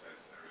so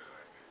I really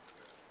like it.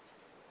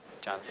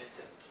 John.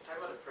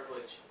 Talk about a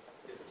privilege.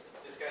 This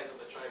guy's of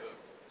the tribe of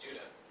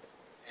Judah,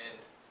 and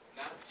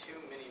not too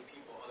many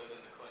people other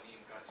than the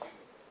Kohanim got to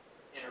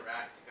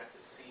interact, got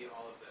to see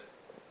all of the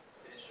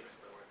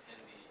instruments that were in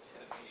the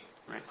tent of meeting.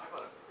 So Right. talk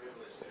about a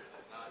privilege there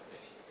that not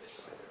many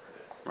Israelites ever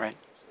had. Right.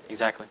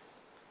 Exactly.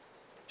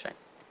 Shay.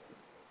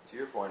 To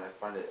your point, I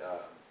find it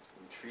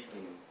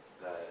intriguing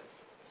that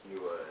he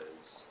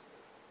was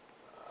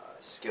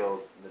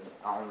skilled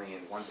not only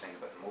in one thing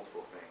but in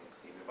multiple things,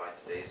 even by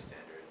today's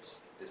standards.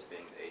 This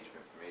being the age of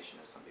information,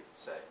 as some people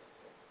say,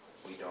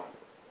 we don't.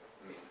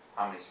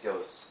 How many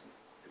skills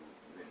do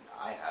even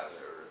I have,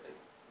 or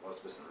most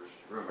of us in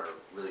Rooster's Room are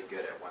really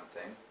good at one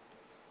thing,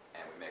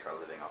 and we make our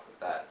living off of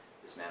that.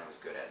 This man was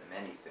good at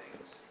many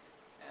things,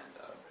 and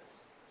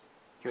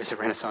He was a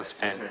Renaissance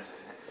man.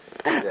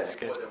 That's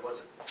Well, there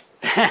wasn't.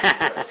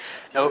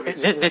 No,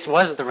 this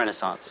was the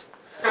Renaissance.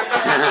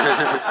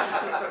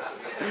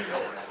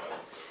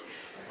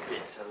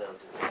 It's a little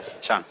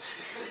different. Sean.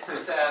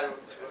 Just to add to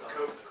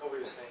what Kobe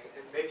was saying,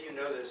 and maybe you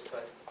know this,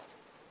 but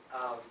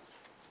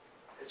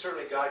and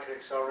certainly God could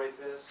accelerate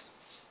this,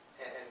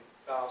 and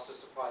God also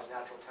supplies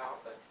natural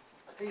talent, but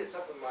I think it's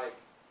something like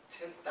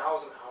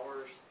 10,000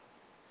 hours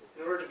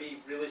in order to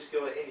be really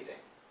skilled at anything.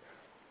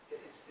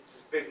 It's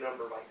this big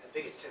number, I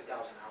think it's 10,000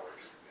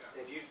 hours.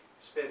 And if you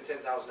spend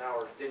 10,000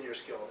 hours, then you're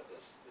skilled at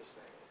this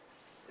thing.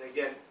 And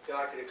again,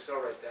 God could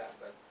accelerate that,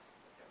 but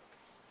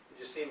it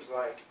just seems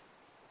like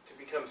to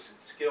become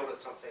skilled at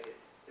something,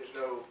 there's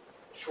no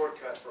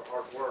shortcut for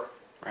hard work.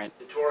 Right.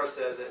 The Torah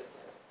says it,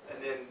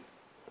 and then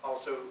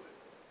also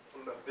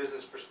from a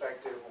business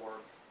perspective or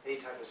any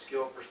type of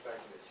skill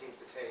perspective, it seems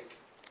to take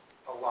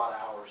a lot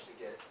of hours to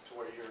get to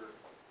where you're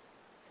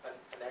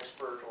an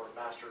expert or a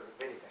master of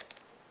anything.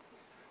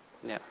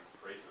 Yeah.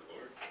 Praise the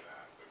Lord for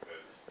that,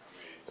 because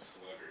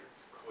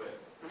sluggards quit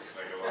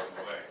like along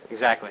the way.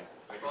 Exactly.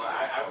 Like,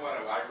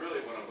 I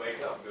really want to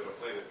wake up and be able to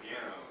play the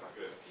piano as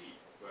good as Pete,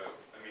 but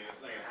it's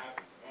not gonna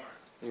happen tomorrow.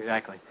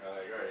 Exactly. We're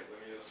like, all right, let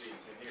me see in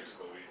 10 years,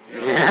 Colby.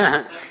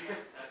 Yeah.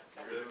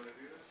 You really want to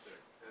do this? Or?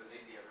 It was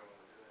easy, everyone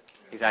would do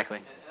it. Exactly.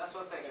 And that's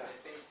one thing I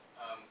think,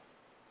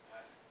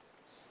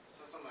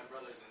 so some of my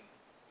brothers in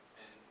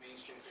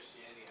mainstream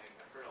Christianity, I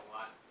heard a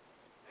lot,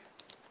 like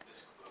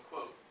this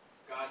quote,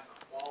 God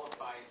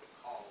qualifies the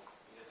called,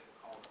 he doesn't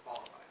call the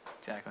qualified.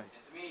 Exactly.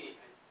 And to me,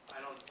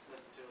 I don't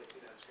necessarily see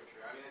that in Scripture.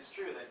 I mean, it's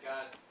true that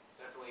God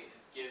definitely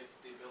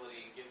gives the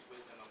ability and gives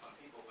wisdom upon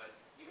people, but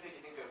even if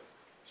you think of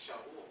Shaul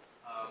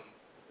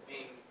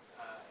being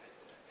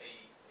a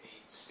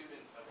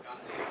student of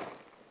Gamaliel,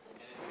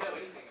 and if you know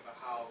anything about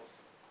how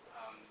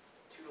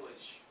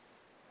tutelage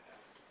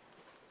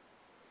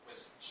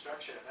was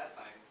structured at that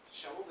time,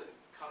 Shaul didn't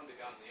come to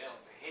Gamaliel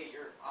and say, hey,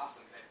 you're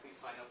awesome, can I please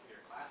sign up for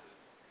your classes?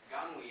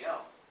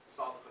 Gamaliel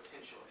saw the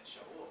potential in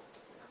Shaul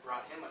and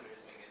brought him under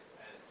his wing as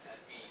a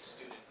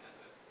student, as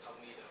a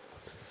talmid of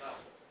himself.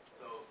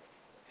 So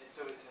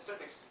in a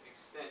certain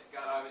extent,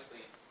 God obviously,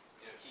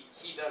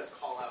 he does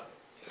call out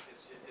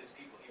his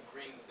people. He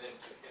brings them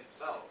to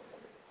himself.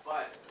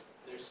 But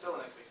there's still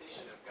an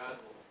expectation of God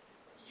will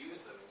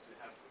use those who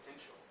have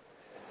potential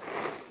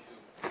and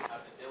who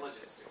have the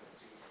diligence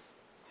to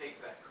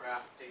take that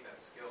craft, take that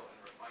skill,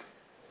 and refine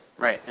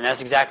it. Right, and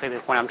that's exactly the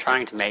point I'm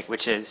trying to make,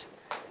 which is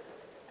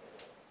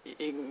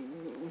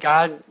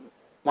God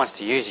wants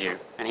to use you,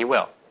 and he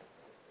will,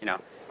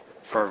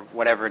 for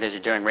whatever it is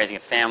you're doing, raising a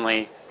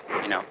family,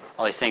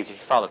 all these things. If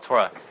you follow the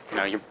Torah,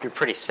 you're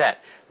pretty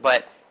set.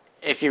 But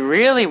if you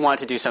really want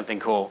to do something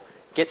cool,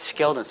 get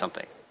skilled in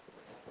something.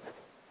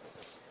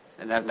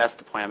 And that's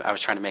the point I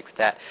was trying to make with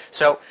that.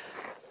 So,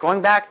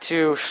 going back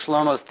to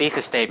Shlomo's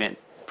thesis statement,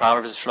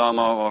 Proverbs of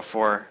Shlomo, or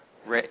for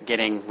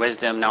getting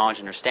wisdom, knowledge,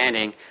 and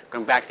understanding,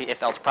 going back to the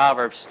if-else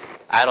Proverbs,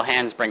 idle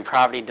hands bring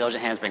poverty,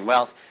 diligent hands bring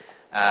wealth.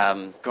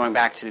 Going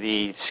back to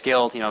the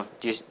skilled, do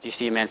you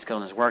see a man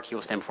skilled in his work, he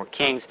will stand before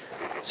kings.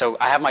 So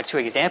I have my two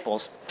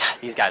examples.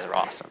 These guys are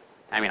awesome.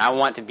 I mean, I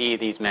want to be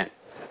these men.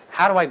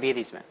 How do I be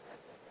these men?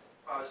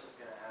 I was just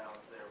going to add on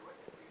to there what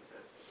you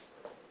said.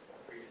 The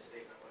previous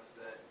statement was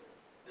that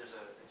there's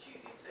a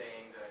cheesy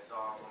saying that I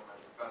saw on one of my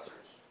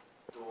professors'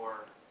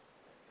 door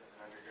as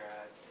an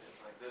undergrad.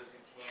 It's like, those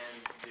who can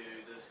do,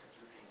 those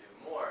who can do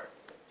more,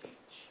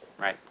 teach.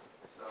 Right.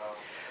 So,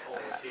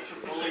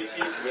 Only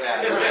teachers.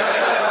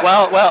 Yeah.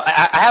 Well,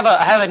 I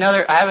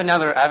have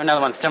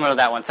another one similar to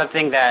that one.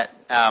 Something that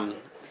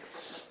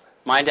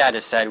my dad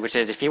has said, which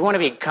is, if you want to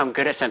become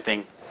good at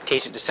something,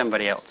 teach it to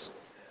somebody else.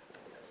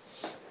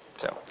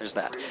 So there's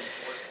that.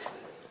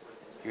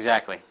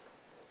 Exactly.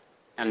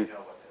 And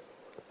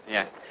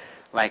yeah,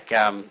 like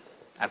I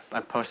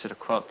posted a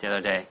quote the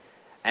other day.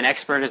 An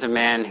expert is a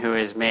man who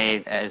has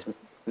made as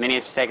many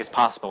mistakes as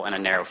possible in a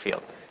narrow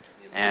field.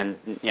 And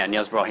yeah,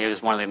 Niels Bohr, he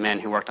was one of the men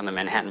who worked on the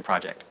Manhattan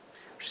Project,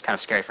 which is kind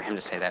of scary for him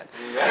to say that.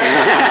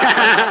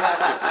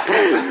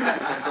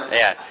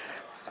 Yeah.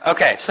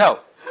 Okay, so.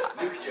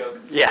 Nuke joke.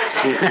 Yeah.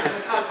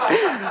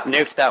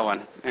 Nuked that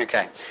one.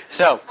 Okay.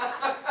 So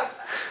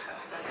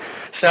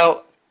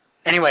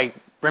anyway,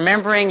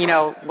 remembering,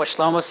 what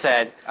Shlomo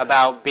said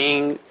about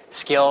being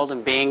skilled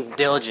and being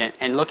diligent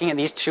and looking at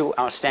these two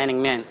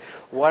outstanding men,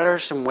 what are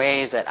some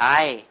ways that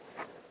I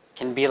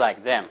can be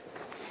like them?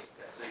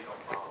 so you don't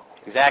follow.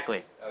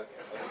 Exactly.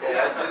 Okay,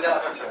 that's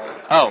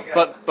enough. Oh,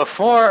 but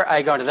before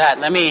I go to that,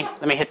 let me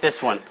hit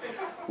this one.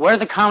 What are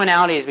the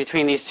commonalities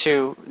between these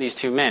two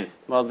men?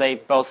 Well, they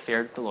both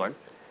feared the Lord,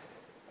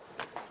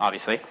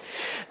 obviously.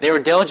 They were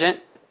diligent.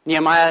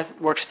 Nehemiah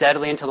worked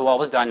steadily until the wall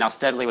was done. Now,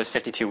 steadily was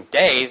 52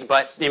 days,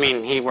 but,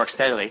 he worked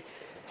steadily.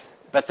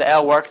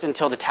 Bezalel worked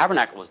until the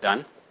tabernacle was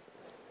done.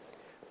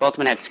 Both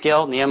men had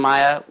skill.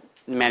 Nehemiah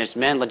managed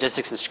men,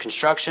 logistics, and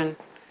construction.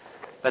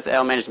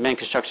 Bezalel managed men,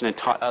 construction, and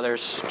taught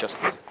others. Just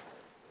I think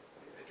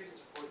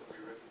it's important that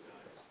we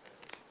recognize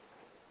that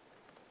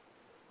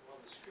while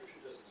the Scripture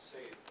doesn't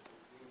say it,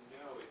 we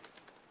know it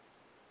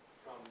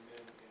from men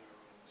in our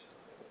own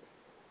time.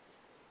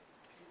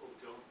 People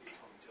don't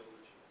become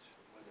diligent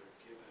when they're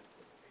given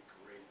a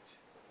great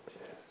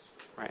task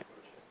or Right.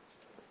 project.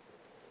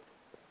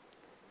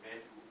 Men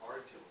who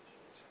are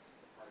diligent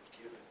are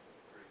given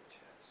great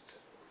tasks or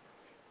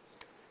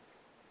projects.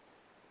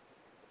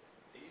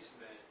 These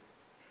men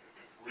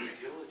were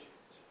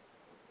diligent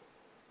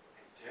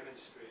and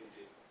demonstrated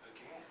it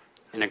again.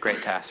 in a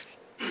great task.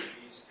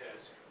 These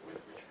tasks with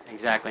which we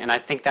Exactly. And I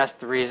think that's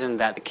the reason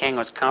that the king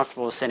was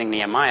comfortable sending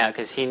Nehemiah,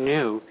 because he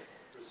knew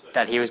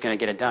that he was going to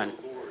get it done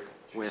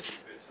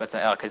with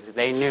Bezalel, because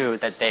they knew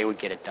that they would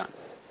get it done.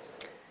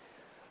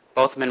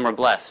 Both men were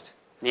blessed.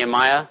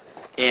 Nehemiah,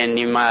 in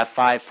Nehemiah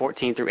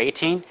 5:14 through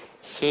 18,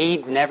 he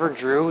never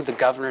drew the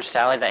governor's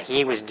salary that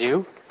he was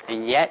due,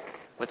 and yet,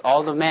 with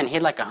all the men, he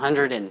had like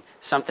 100 and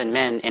something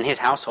men in his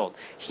household.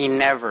 He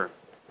never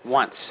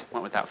once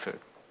went without food.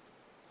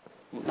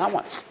 Not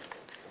once.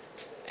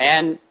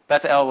 And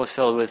Bethel was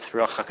filled with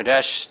Ruach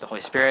HaKodesh, the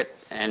Holy Spirit,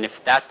 and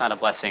if that's not a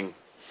blessing,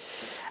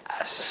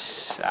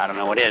 I don't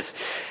know what is.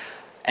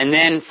 And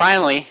then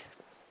finally,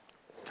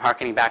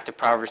 hearkening back to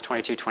Proverbs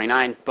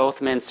 22:29,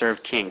 both men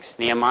served kings.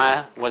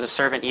 Nehemiah was a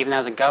servant even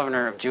as a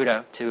governor of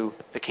Judah to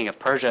the king of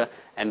Persia,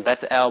 and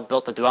Bethel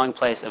built the dwelling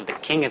place of the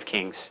king of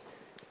kings.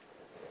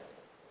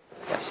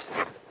 Yes?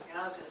 And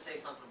I was going to say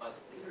something about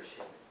the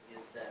leadership,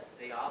 is that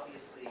they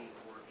obviously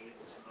were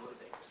able to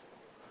motivate.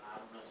 I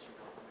don't necessarily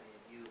know how many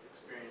of you have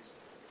experienced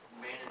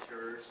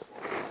managers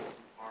or people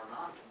who are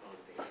not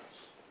motivators.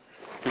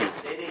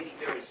 They may be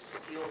very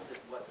skilled at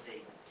what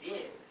they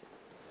did,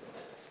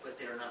 but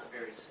they're not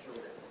very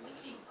skilled at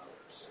leading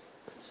others.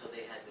 And so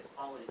they had the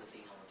quality of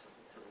being able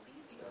to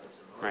lead the others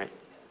and motivate Right.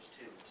 the others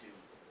too, to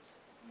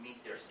meet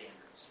their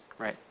standards.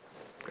 Right.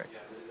 Great.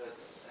 Yeah,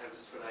 that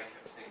was what I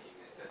kept thinking,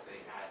 is that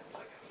they had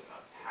like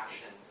a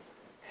passion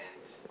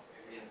and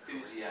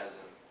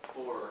enthusiasm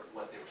for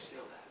what they were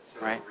skilled at.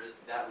 So Right.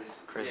 That was,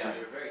 Charisma.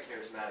 they were very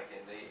charismatic,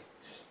 and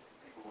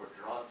people were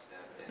drawn to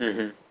them, and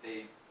Mm-hmm.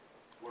 they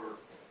were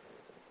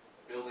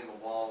building a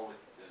wall with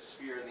the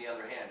spear in the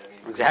other hand. I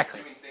mean, Exactly.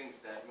 doing things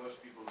that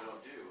most people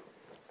don't do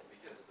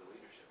because of the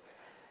leadership they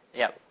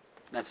had. Yep.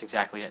 That's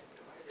exactly it.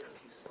 Why is there a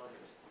few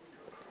sluggards in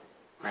your crew?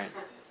 Right.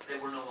 They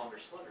were no longer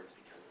sluggards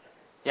because of that.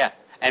 Yeah,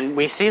 and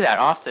we see that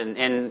often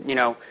in,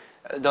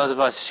 those of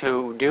us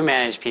who do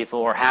manage people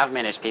or have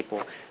managed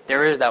people.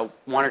 There is that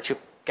one or two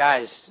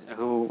guys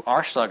who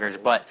are sluggards,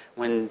 but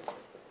when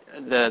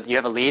you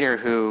have a leader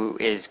who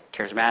is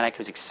charismatic,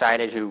 who's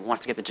excited, who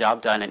wants to get the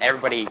job done, and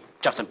everybody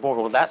jumps on board,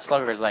 well, that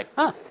sluggard is like,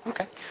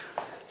 okay,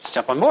 let's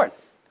jump on board.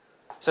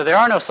 So there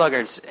are no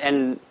sluggards,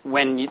 and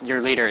when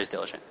your leader is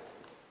diligent.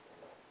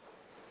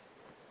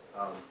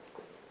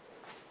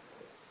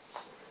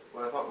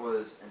 What I thought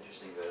was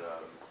interesting that,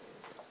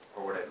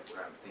 or what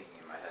I'm thinking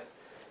in my head,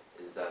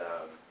 is that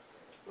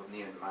with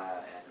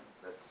Nehemiah and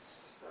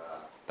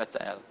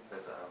Bethel.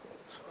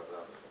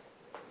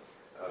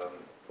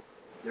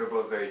 They were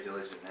both very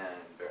diligent men,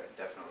 and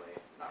definitely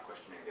not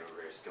questioning they were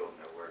very skilled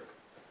in their work.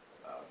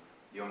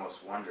 You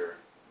almost wonder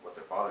what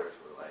their fathers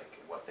were like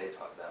and what they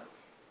taught them.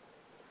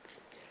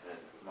 And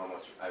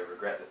I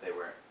regret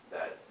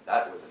that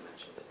that wasn't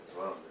mentioned as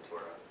well in the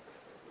Torah.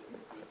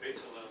 With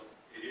Bezalel,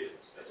 it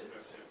is. That's what I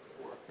was saying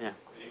before. Yeah.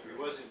 He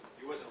wasn't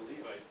a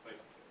Levite, but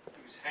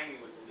he was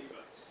hanging with the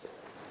Levites.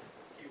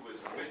 He was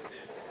with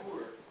them.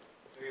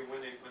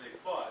 When they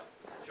fought,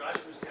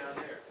 Joshua's down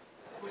there.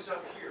 Who was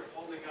up here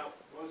holding up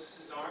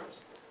Moses' arms?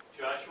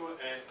 Joshua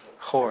and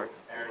Hor.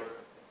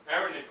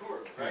 Aaron and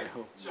Hur, right?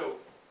 Hur. So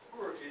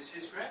Hur is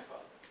his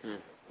grandfather.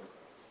 Mm.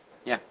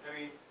 Yeah. I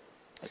mean,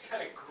 it's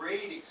kind of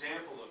great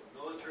example of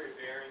military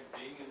bearing,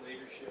 being in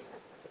leadership,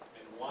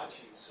 and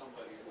watching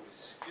somebody who is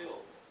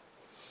skilled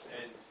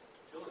and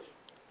diligent.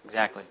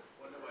 Exactly.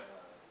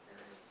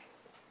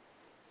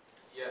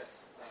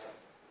 Yes.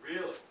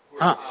 Really?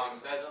 Huh.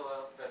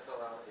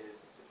 Bezalel is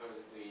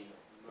supposedly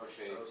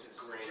Moshe's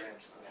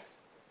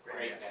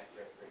great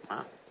nephew.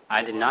 Wow.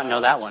 I did not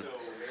know that one. So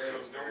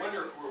no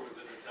wonder Hur was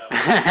at the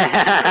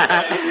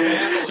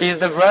top. He's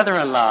the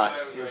brother-in-law.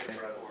 I was Okay.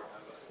 right before. How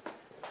about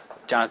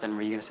it? Jonathan,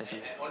 were you going to say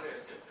something? I wonder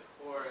if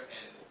Hur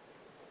and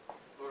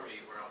Uri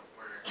were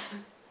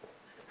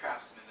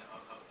craftsmen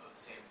of the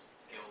same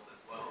guild as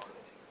well, and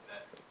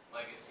that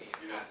legacy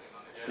of passing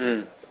on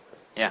the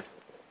Yeah.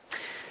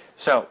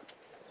 So,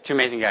 two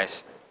amazing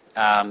guys.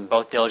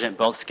 Both diligent,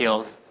 both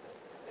skilled.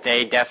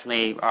 They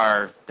definitely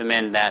are the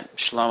men that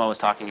Shlomo was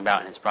talking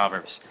about in his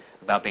Proverbs,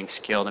 about being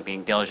skilled and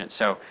being diligent.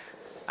 So,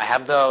 I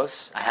have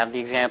those. I have the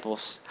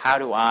examples. How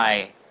do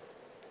I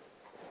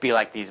be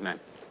like these men?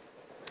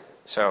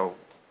 So,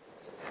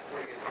 Before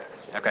you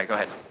get there, okay, go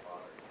ahead.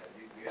 Father,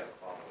 you have a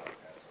father like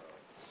that, so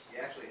you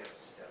actually have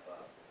to step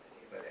up.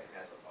 Anybody that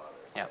has a father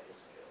Yep. that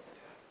is skilled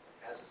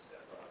has to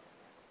step up.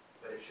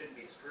 But it shouldn't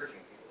be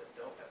discouraging people that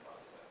don't have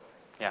fathers that way.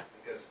 Yeah.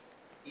 Because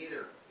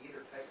either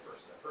type of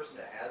person, a person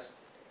that has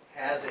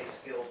a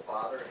skilled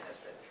father and has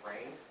been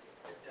trained,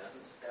 that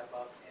doesn't step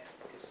up and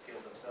is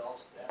skilled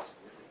themselves, that's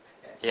really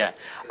bad. Yeah.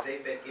 Because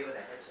they've been given a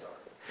head start.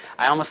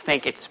 I almost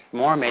think it's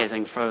more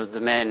amazing for the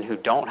men who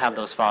don't have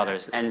those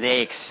fathers and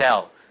they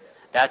excel.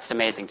 That's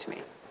amazing to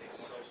me.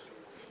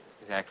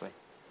 Exactly.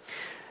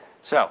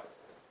 So,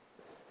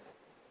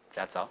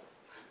 that's all.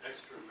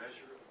 Extra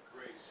measure of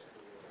grace for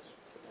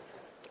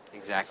those.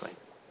 Exactly.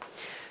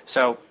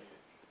 So,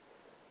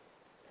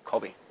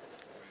 Colby.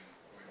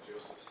 When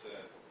Joseph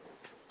said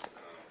that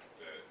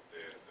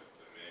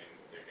the men,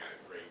 they got a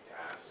great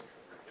task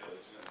for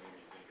diligent, it made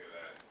me think of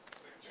that,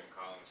 like Jim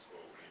Collins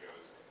quote when he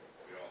goes,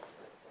 we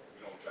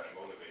don't try to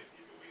motivate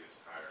people, we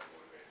just hire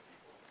motivated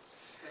people.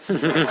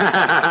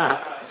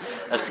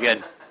 That's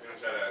good. We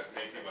don't try to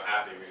make people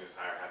happy, we just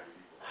hire happy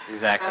people.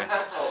 Exactly.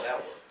 Oh, that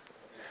worked.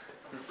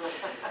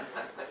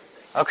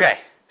 Okay.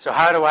 So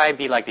how do I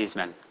be like these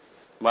men?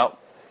 Well,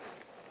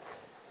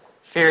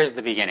 fear is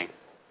the beginning.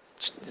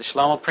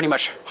 Shlomo pretty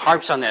much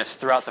harps on this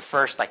throughout the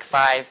first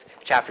 5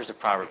 chapters of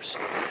Proverbs.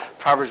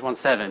 Proverbs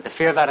 1:7, the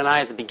fear of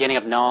Adonai is the beginning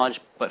of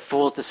knowledge, but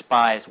fools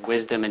despise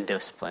wisdom and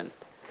discipline.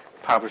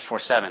 Proverbs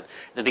 4:7,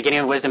 the beginning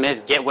of wisdom is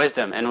get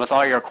wisdom, and with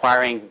all your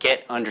acquiring,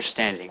 get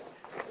understanding.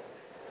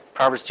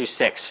 Proverbs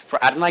 2:6,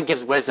 for Adonai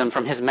gives wisdom,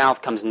 from his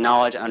mouth comes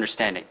knowledge and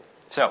understanding.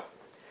 So,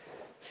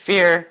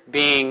 fear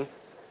being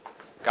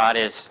God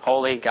is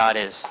holy, God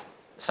is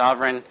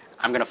sovereign,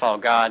 I'm going to follow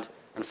God, I'm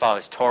going to follow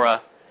his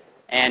Torah,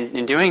 and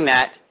in doing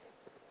that,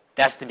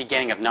 that's the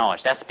beginning of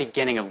knowledge, that's the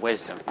beginning of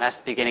wisdom, that's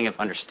the beginning of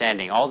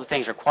understanding, all the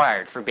things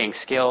required for being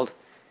skilled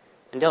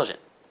and diligent.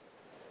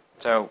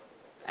 So,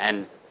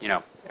 and,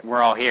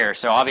 we're all here,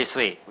 so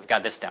obviously we've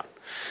got this down.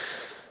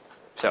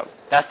 So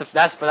that's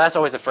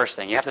always the first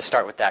thing. You have to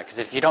start with that, because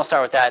if you don't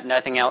start with that,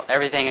 nothing else,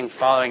 everything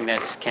following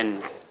this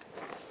can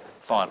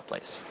fall into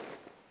place.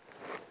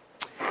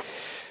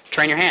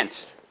 Train your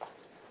hands.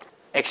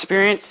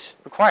 Experience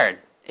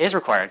is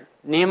required.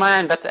 Nehemiah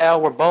and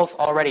Bezalel were both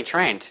already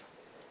trained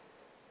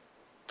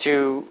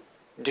to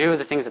do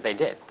the things that they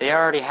did. They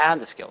already had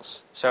the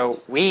skills.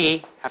 So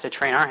we have to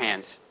train our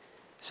hands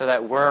so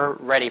that we're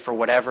ready for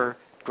whatever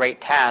great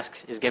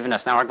task is given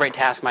us. Now, our great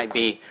task might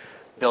be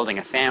building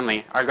a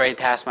family. Our great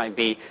task might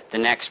be the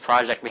next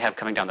project we have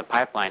coming down the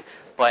pipeline.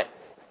 But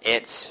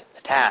it's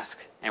a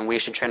task, and we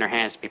should train our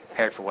hands to be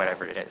prepared for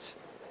whatever it is.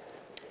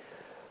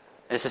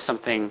 This is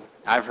something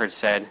I've heard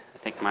said. I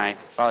think my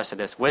father said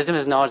this. Wisdom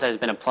is knowledge that has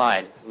been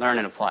applied. Learn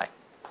and apply.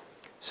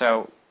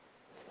 So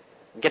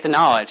get the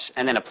knowledge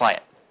and then apply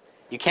it.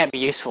 You can't be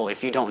useful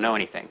if you don't know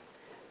anything.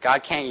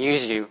 God can't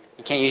use you.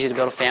 He can't use you to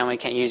build a family. He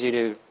can't use you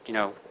to,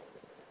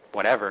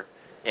 whatever,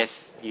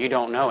 if you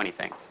don't know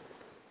anything.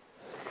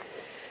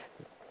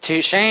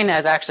 To Shane,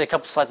 as actually a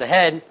couple slides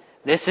ahead,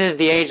 this is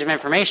the age of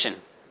information.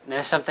 And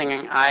this is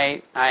something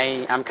I'm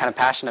kind of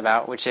passionate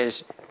about, which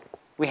is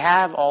we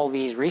have all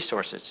these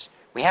resources.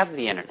 We have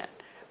the internet.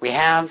 We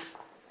have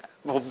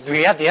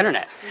the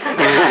internet.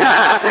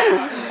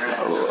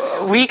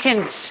 We can,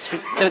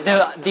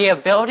 the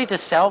ability to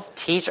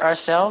self-teach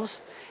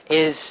ourselves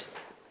is,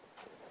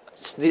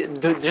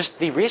 just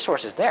the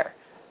resource is there.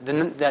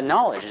 The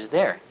knowledge is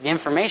there. The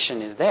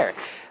information is there.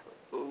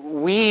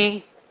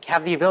 We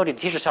have the ability to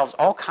teach ourselves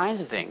all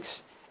kinds of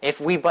things if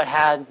we but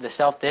had the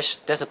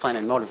self-discipline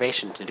and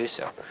motivation to do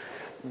so.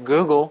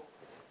 Google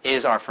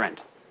is our friend.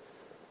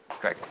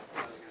 Greg. I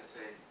was going to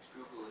say,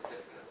 Google has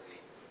definitely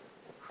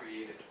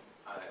created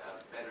a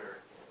better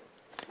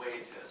way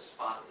to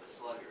spot the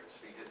sluggards,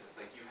 because it's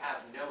like you have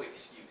no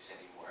excuse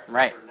anymore for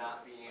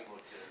not being able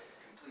to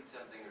complete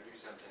something or do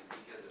something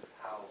because of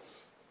how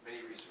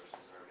many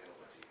resources are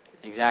available to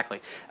you. Exactly.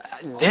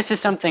 This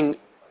is something,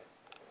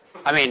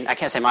 I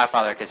can't say my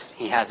father because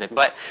he has it,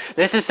 but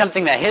this is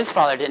something that his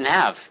father didn't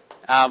have.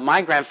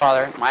 My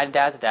grandfather, my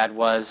dad's dad,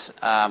 was,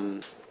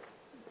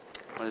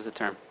 what is the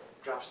term?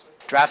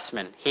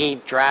 Draftsman. He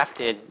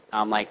drafted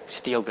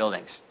steel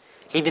buildings.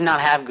 He did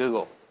not have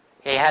Google.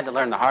 He had to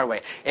learn the hard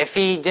way. If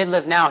he did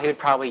live now, he would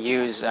probably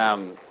use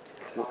AutoCAD.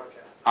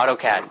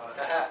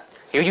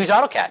 He would use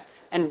AutoCAD,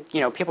 and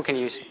people can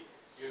use.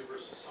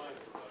 Universal sign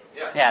for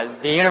Yeah,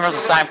 the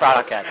universal sign for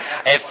AutoCAD.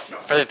 If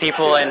for the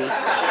people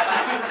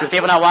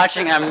not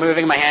watching, I'm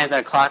moving my hands in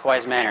a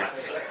clockwise manner,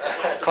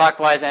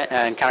 clockwise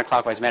and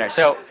counterclockwise manner.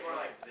 So,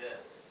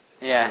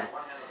 yeah.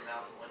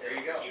 There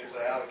you go. Here's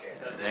an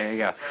AutoCAD. There you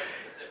go.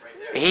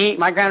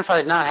 My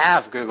grandfather did not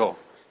have Google,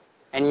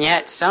 and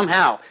yet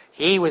somehow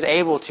he was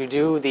able to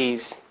do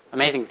these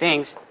amazing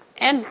things.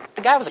 And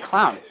the guy was a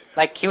clown.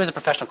 He was a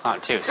professional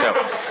clown too. So,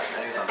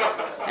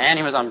 and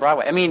he was on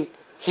Broadway.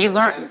 He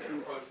learned.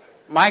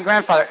 My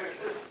grandfather,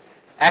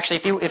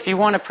 actually, if you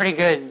want a pretty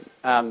good,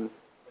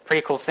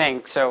 pretty cool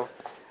thing. So,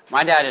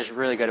 my dad is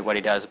really good at what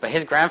he does, but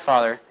his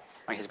father,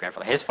 my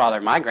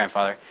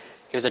grandfather,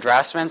 he was a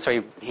draftsman.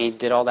 So he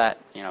did all that,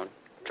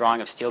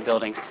 drawing of steel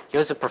buildings. He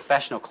was a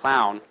professional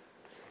clown.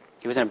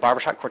 He was in a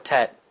barbershop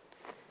quartet.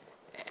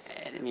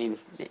 I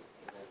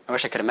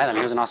wish I could have met him.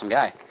 He was an awesome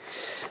guy.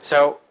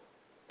 So,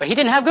 but he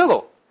didn't have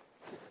Google.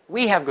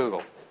 We have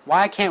Google.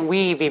 Why can't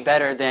we be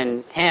better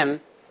than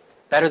him,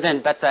 better than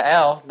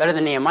Bezalel, better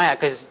than Nehemiah?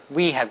 Because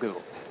we have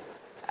Google.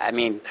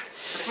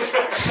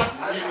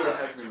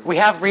 We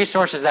have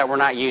resources that we're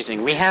not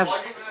using. We have.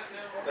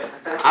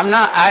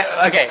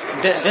 Okay.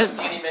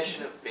 Any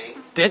mention of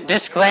Bing?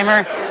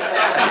 Disclaimer.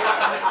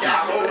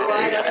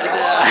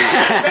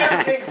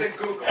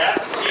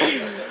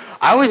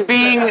 I was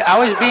being.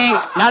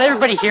 Not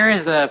everybody here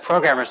is a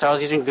programmer, so I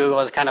was using Google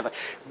as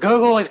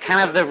Google is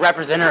kind of the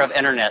representative of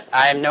internet.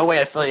 I am no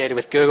way affiliated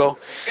with Google.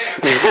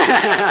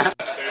 And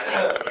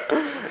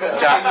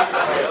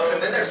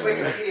then there's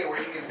Wikipedia,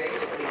 where you can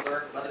basically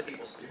learn from other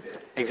people's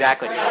stupidity.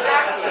 Exactly.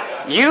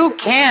 You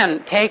can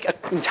take an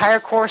entire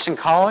course in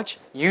college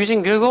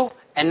using Google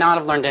and not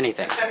have learned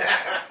anything.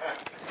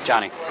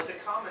 Johnny. Well, it's a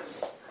common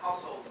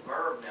household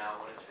verb now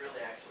when it's really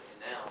actually a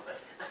noun.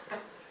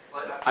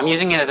 But I'm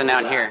using it as a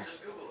noun here.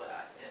 Just Google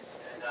that.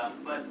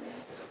 But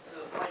to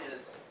the point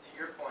is, to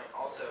your point,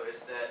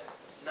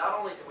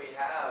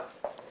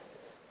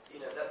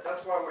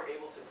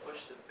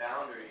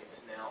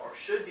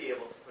 should be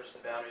able to push the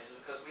boundaries is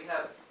because we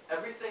have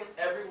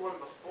everyone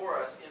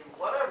before us in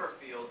whatever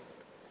field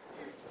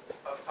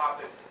of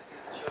topic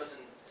you've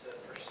chosen to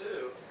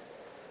pursue.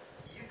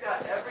 You've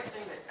got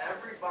everything that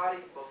everybody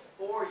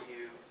before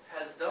you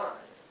has done.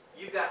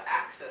 You've got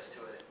access to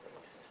it at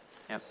least.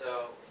 Yep.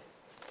 So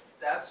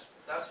that's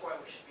why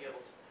we should be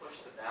able to push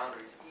the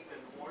boundaries even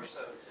more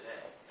so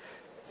today.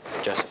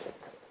 Joseph.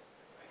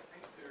 I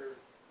think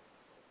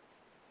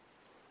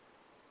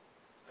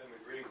I'm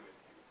agreeing with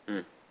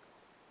you.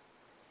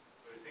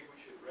 But I think we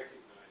should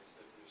recognize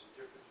that there's a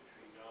difference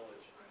between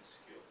knowledge and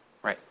skill.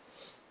 Right.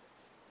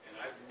 And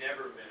I've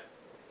never met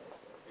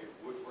a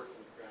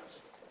woodworking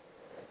craftsman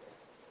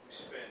who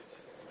spent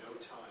no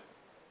time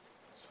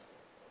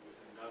with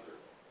another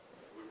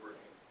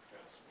woodworking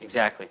craftsman.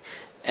 Exactly.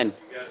 And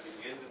You got to be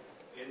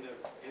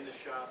in the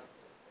shop,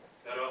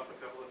 cut off a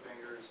couple of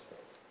fingers,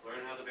 learn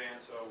how the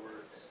bandsaw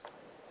works,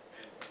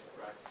 and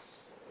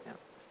practice. Yep.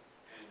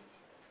 And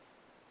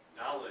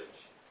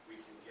knowledge we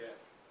can get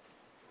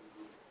from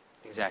Google.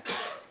 exactly.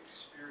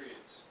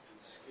 Experience and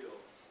skill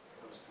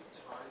comes through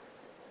time,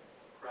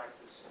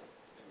 practice,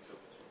 and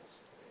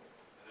diligence.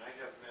 And I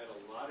have met a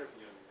lot of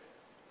young men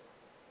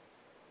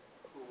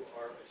who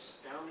are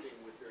astounding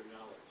with their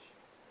knowledge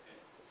and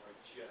who are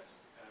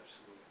just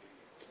absolute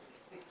idiots.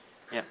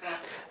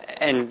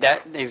 And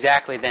that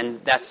exactly, then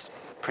that's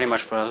pretty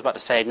much what I was about to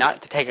say.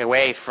 Not to take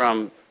away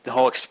from the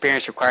whole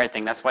experience required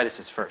thing. That's why this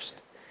is first.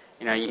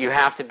 You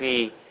have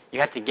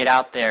to get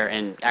out there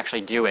and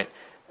actually do it.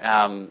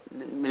 And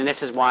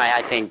this is why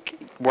I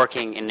think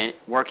working and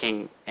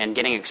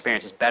getting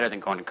experience is better than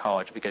going to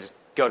college, because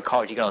go to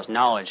college, you get all this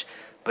knowledge,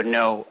 but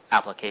no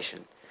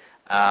application.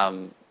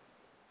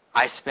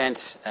 I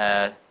spent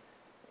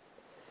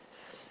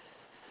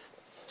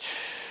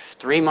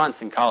 3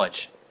 months in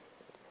college,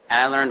 and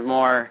I learned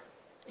more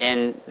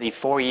in the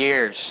 4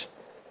 years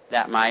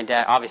that my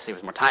dad, obviously it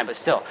was more time, but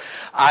still,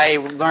 I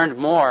learned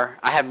more.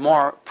 I had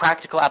more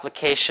practical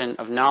application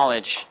of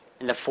knowledge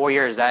in the 4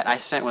 years that I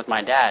spent with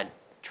my dad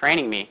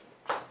training me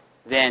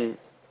than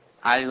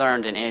I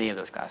learned in any of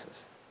those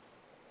classes.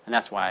 And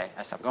that's why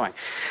I stopped going.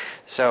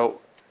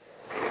 So,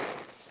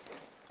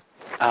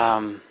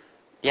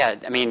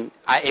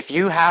 if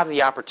you have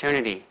the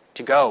opportunity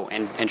to go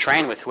and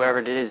train with whoever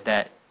it is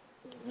that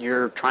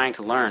you're trying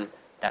to learn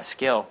that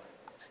skill,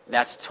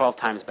 that's 12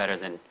 times better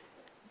than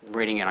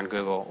reading it on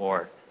Google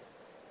or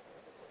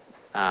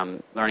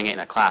learning it in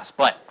a class.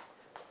 But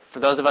for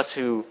those of us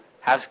who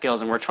have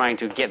skills and we're trying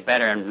to get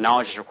better and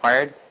knowledge is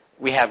required,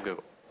 we have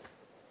Google.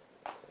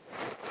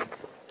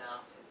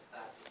 Down to the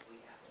fact that we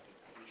have to be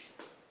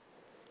patient.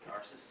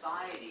 Our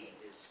society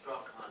is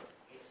struck on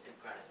instant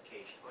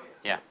gratification.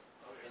 Yeah.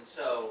 And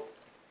so,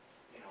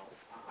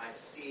 I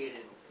see it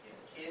in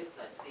kids,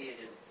 I see it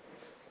in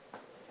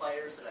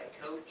players that I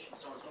coach, and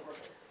so on and so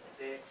forth.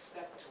 They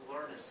expect to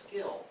learn a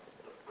skill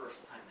the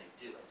first time they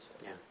do it.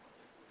 Yeah.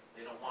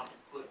 They don't want to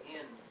put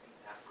in the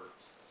effort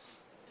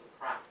to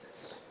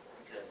practice,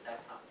 because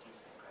that's not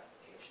instant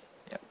gratification.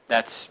 Yep.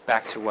 That's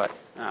back to what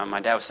my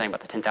dad was saying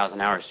about the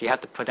 10,000 hours. You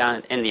have to put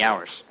down in the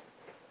hours.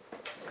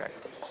 Okay. I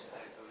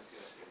was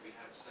going to say, we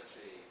have such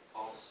a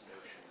false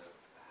notion of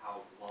how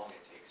long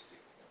it takes to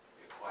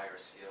acquire a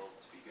skill,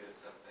 to be good at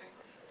something.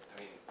 I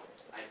mean,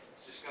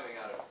 just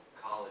coming out of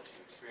college,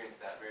 you experience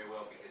that very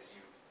well, because you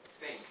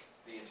think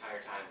the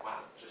entire time,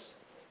 wow, just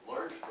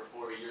learned for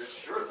 4 years,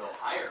 sure, they'll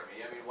hire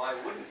me. I mean, why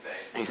wouldn't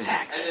they?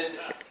 Exactly. And then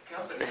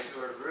companies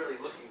who are really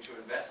looking to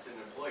invest in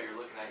an employee are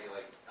looking at you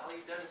like, all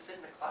you've done is sit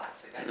in a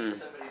class. Like, I need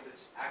somebody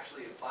that's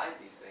actually applied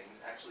these things,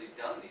 actually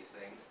done these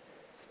things.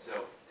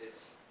 So we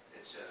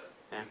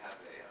have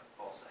a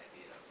false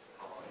idea of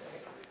how long it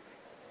takes to do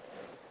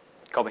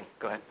things. Colby,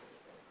 go ahead.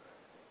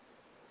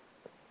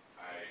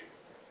 A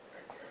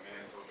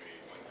man told me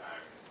one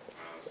time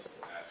when I was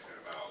asking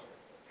about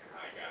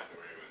how he got to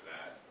where he was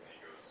at, and he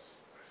goes,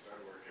 I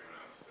started working when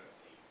I was 15,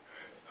 and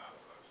I didn't stop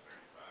until I was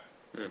 35.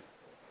 I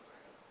was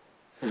like,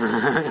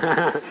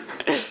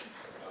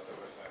 I was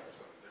hoping to for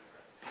something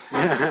different.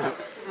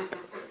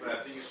 But I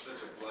think it's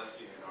such a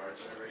blessing in our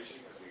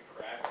generation, because we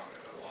crack on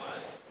it a lot,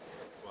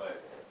 but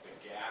the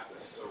gap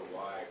is so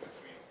wide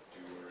between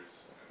doers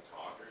and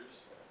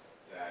talkers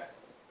that,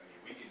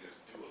 we can just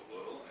do a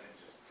little, and it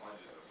just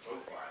plunges us so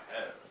far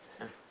ahead,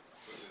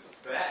 which is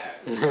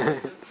bad.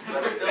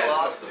 But still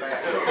awesome.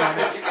 It's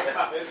kind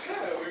of,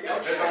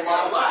 There's a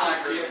lot of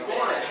slack in the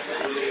morning.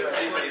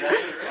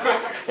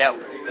 Yeah.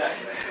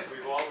 Exactly.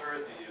 We've all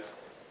heard the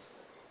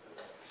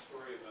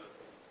story about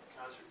the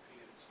concert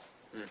pianist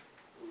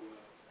who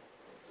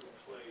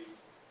played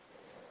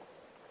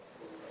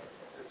for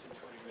 15,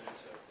 20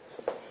 minutes at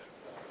some kind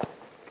of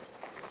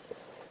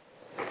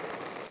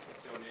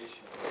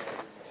donation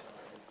gathering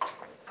time.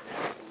 And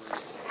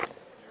afterwards,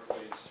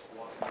 everybody's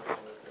walking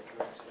around with their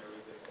drinks and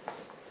everything.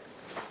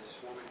 And this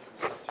woman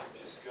comes up to him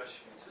just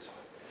gushing and says,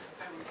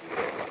 I would give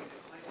anything to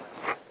play like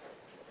that.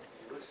 And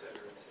he looks at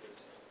her and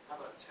says, how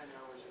about 10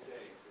 hours a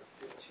day for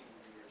 15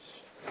 years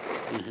straight?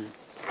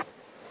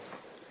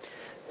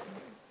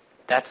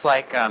 That's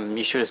like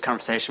Yeshua's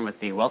conversation with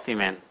the wealthy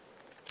man.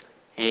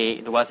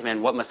 The wealthy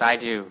man, what must I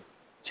do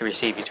to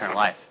receive eternal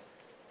life?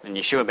 And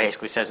Yeshua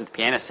basically says what the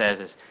pianist says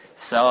is,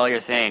 sell all your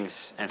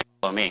things and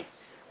follow me,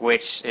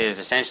 which is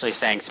essentially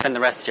saying spend the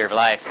rest of your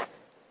life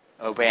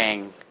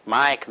obeying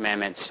my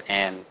commandments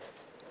and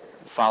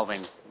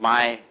following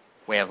my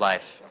way of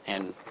life.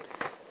 And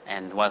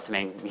the wealthy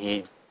man,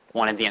 he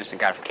wanted the instant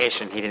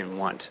gratification. He didn't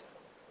want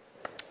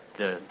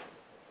the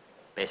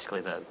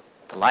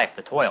life,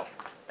 the toil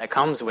that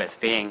comes with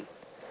being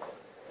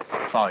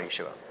follow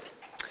Yeshua.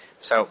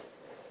 So,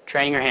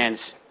 training your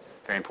hands,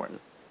 very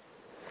important.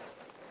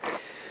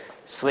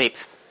 Sleep.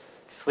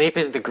 Sleep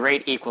is the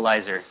great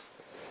equalizer.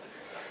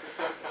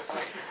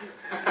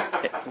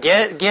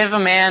 Give a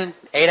man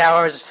 8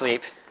 hours of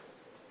sleep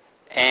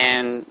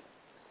and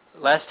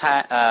less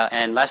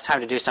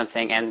time to do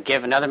something, and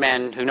give another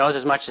man who knows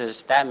as much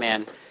as that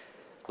man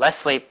less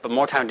sleep but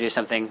more time to do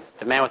something.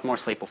 The man with more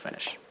sleep will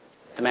finish.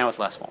 The man with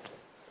less won't.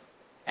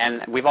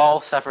 And we've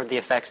all suffered the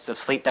effects of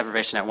sleep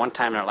deprivation at one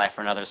time in our life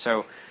or another.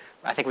 So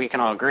I think we can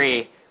all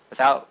agree,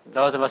 without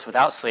those of us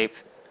without sleep,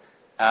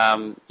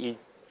 you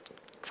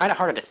find it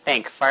harder to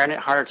think, find it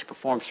harder to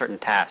perform certain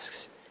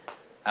tasks.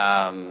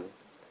 Ryan,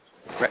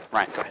 go ahead.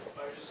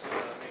 I was just going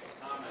to make a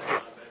comment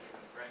on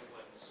Benjamin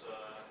Franklin's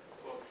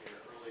quote here,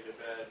 early to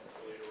bed,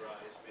 early to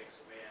rise, makes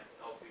a man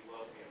healthy,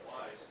 wealthy, and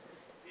wise.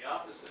 The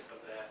opposite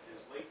of that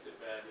is late to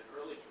bed and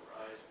early to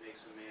rise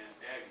makes a man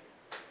baggy.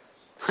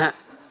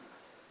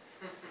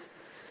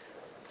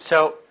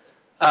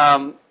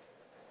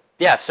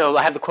 So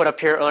I have the quote up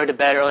here, early to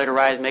bed, early to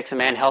rise makes a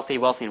man healthy,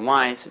 wealthy, and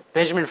wise.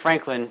 Benjamin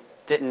Franklin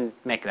didn't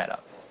make that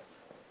up.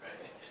 Right.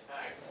 In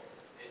fact,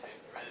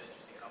 I read an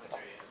interesting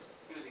commentary.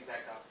 He was the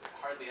exact opposite.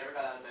 Hardly ever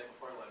got out of bed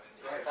before 11.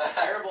 Right.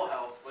 Terrible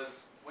health,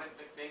 went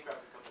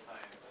bankrupt a couple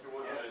times. And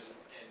womanizer.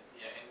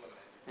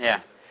 Yeah.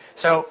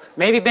 So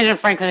maybe Benjamin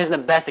Franklin isn't the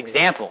best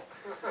example.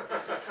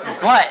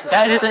 But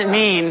that doesn't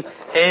mean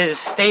his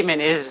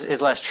statement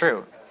is less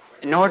true.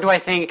 Nor do I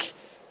think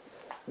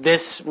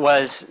this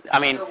was,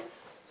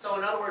 So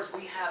in other words,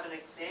 we have an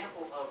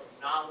example of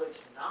knowledge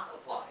not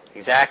applied.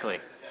 Exactly.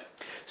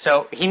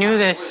 So he knew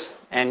this,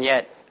 and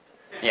yet,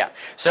 yeah.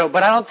 So,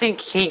 but I don't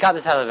think he got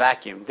this out of the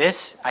vacuum.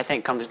 This, I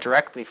think, comes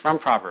directly from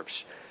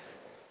Proverbs.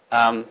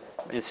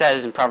 It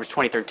says in Proverbs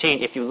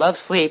 20:13, if you love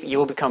sleep, you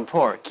will become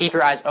poor. Keep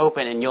your eyes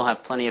open, and you'll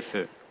have plenty of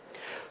food.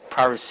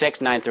 Proverbs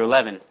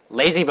 6:9-11,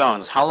 lazy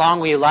bones, how long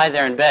will you lie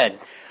there in bed?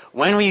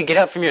 When will you get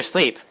up from your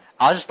sleep?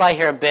 I'll just lie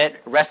here a bit,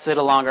 rest a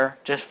little longer,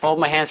 just fold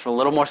my hands for a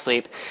little more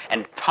sleep,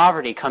 and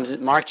poverty comes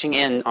marching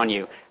in on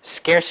you.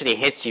 Scarcity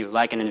hits you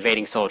like an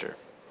invading soldier.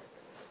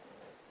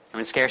 And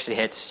when scarcity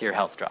hits, your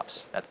health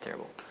drops. That's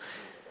terrible.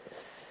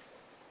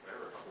 Can I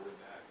record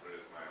that, put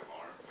it as my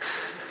alarm?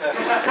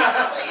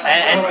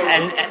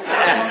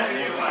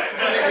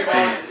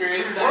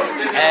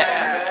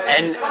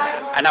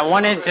 And I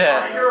wanted to...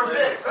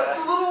 Rest a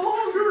little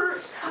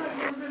longer.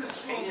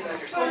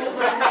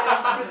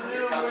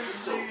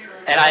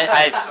 And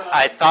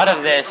I thought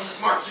of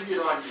this.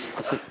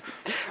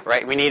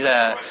 Right, we need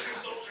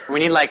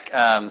like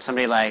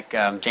somebody like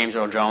James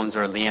Earl Jones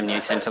or Liam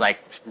Neeson to like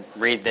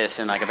read this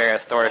in like a very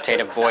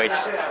authoritative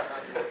voice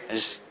and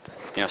just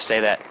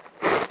say that.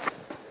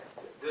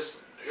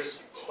 This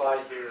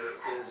slide here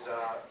is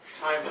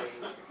timely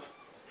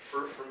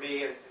for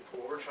me and for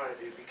what we're trying to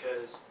do,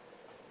 because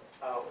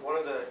one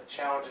of the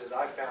challenges that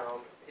I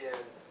found in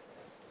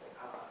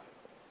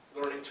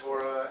learning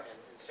Torah and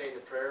saying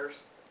the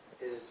prayers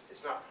is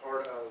it's not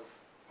part of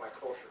my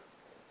culture.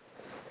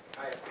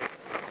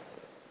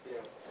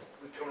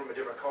 We come from a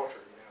different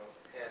culture,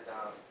 and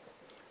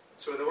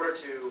so in order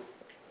to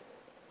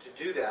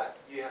do that,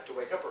 you have to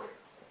wake up earlier.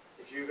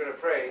 If you're going to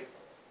pray,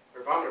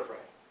 or if I'm going to pray,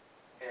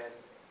 and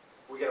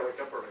we got to wake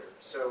up earlier.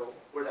 So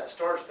where that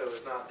starts, though,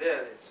 is not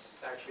then;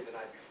 it's actually the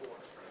night before.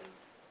 Right?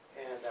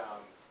 And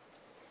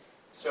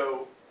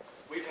so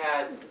we've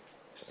had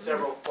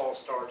several false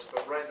starts,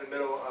 but right in the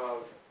middle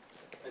of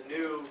a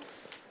new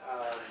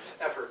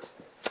effort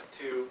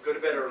to go to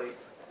bed early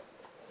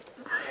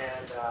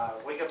and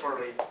wake up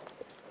early,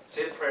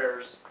 say the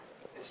prayers,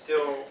 and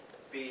still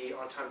be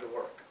on time to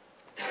work.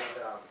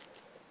 And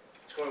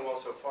it's going well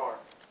so far.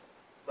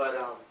 But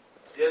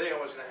the other thing I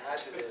was going to add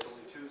to this... It's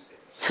only Tuesday.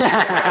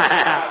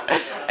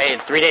 Hey,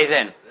 3 days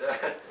in.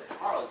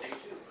 Tomorrow's day 2.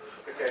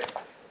 Okay.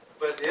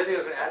 But the other thing I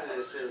was going to add to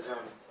this is,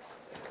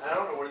 I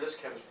don't know where this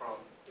comes from.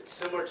 It's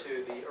similar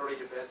to the early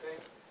to bed thing.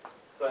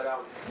 But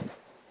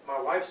my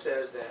wife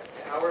says that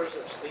the hours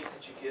of sleep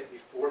that you get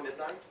before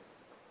midnight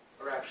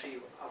are actually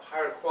of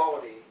higher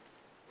quality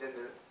than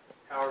the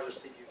hours of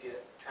sleep you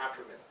get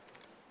after midnight.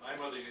 My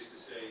mother used to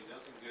say,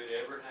 nothing good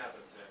ever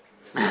happens after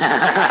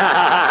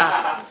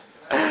midnight.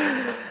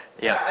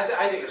 Yeah.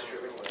 I think it's true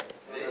anyway.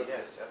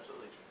 Yes,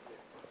 absolutely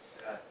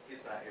true.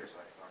 He's not here, so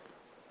I can talk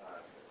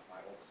about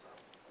my oldest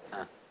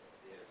son.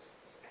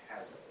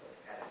 Has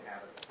had a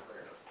habit of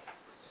prayer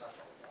for such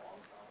a long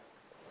time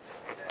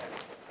that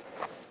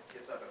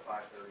gets up at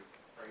 5:30,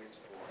 prays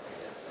for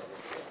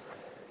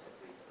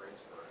basically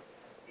prays for it.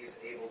 He's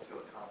able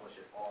to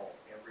accomplish it all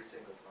every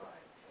single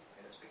time,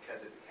 and it's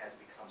because it has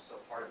become so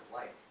part of his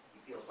life.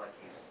 He feels like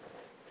he's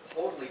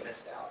totally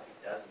missed out if he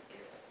doesn't get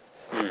it.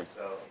 Mm.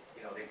 So,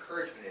 the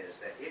encouragement is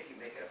that if you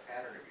make it a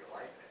pattern of your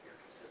life and if you're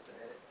consistent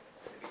in it,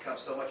 it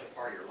becomes so much a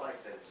part of your life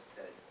that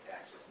it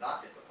actually is not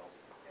difficult,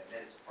 and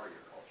then it's part of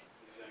your culture.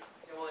 Exactly.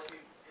 Yeah, well,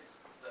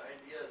 it's the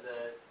idea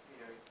that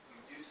you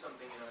do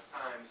something enough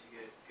times,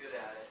 you get good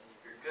at it, and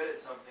if you're good at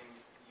something,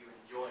 you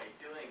enjoy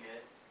doing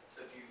it.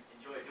 So if you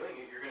enjoy doing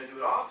it, you're going to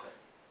do it often.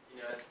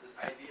 It's this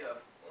idea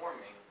of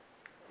forming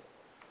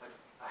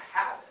a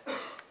habit.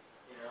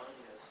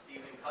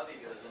 Stephen Covey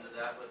goes into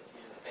that with the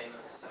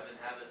famous 7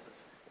 habits of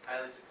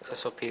highly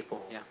successful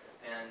people. Yeah.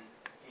 And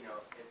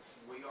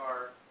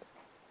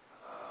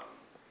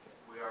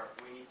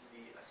we need to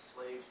be a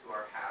slave to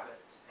our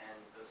habits, and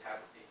those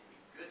habits need to be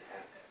good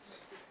habits.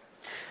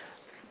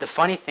 The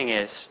funny thing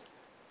is,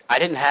 I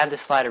didn't have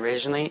this slide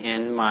originally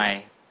in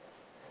my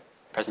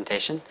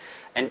presentation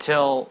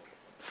until,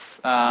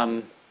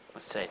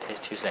 what's today? Today's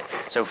Tuesday.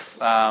 So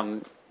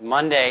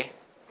Monday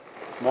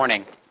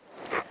morning,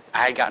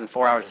 I had gotten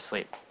 4 hours of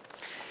sleep.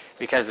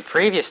 Because the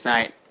previous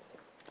night,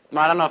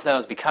 well, I don't know if that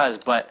was because,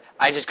 but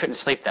I just couldn't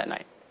sleep that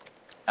night.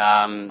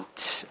 And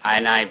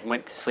I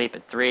went to sleep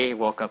at 3,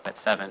 woke up at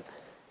 7,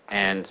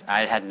 and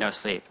I had no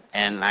sleep.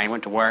 And I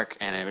went to work,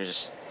 and it was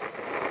just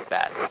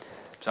bad.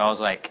 So I was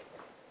like,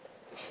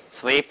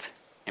 sleep,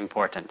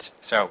 important.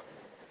 So,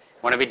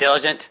 want to be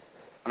diligent,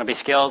 want to be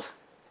skilled,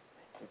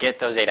 get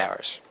those 8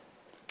 hours.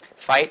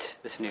 Fight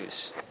the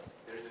snooze.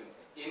 There's an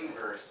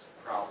inverse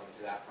problem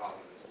to that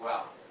problem as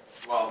well.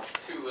 While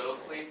too little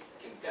sleep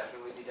can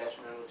definitely be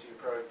detrimental to your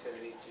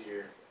productivity, to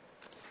your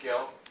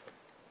skill,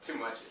 too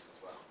much is as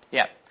well.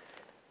 Yeah,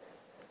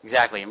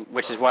 exactly,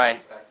 which is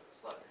why,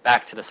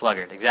 back to the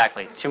sluggard,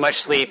 exactly. Too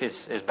much sleep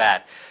is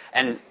bad.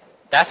 And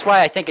that's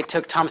why I think it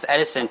took Thomas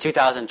Edison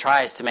 2,000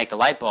 tries to make the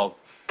light bulb,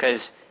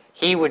 because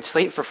he would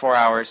sleep for 4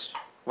 hours,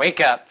 wake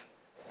up,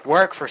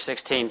 work for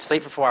 16,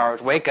 sleep for 4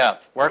 hours, wake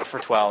up, work for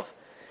 12.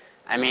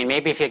 I mean,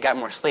 maybe if he had got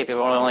more sleep, it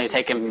would only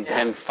take him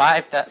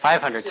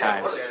 500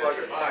 times.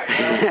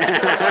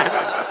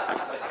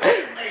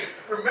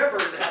 Remember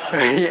now.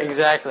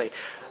 Exactly.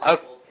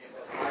 Okay.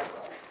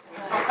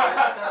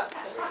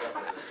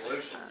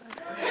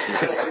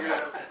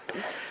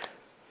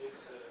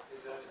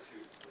 His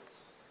attitude was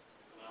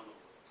phenomenal.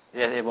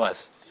 Yeah, it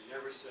was. He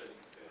never said he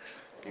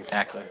failed.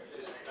 Exactly. He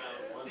just found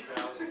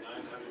 1,999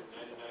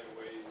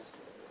 ways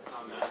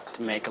not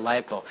To make a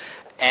light bulb.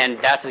 And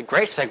that's a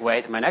great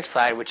segue to my next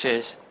slide, which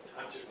is,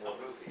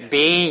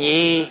 be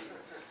ye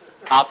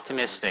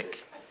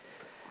optimistic.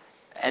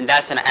 And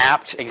that's an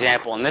apt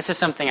example. And this is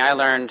something I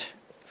learned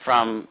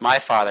from my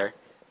father,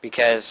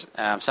 because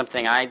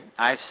something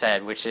I've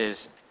said, which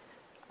is,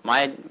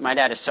 my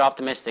dad is so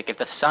optimistic, if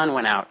the sun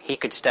went out, he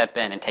could step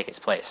in and take its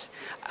place.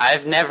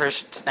 I've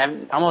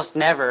almost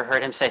never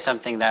heard him say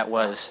something that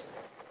was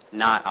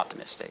not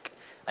optimistic.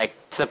 Like,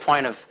 to the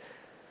point of,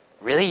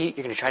 really?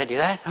 You're going to try to do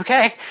that?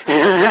 Okay.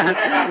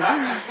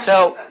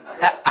 So,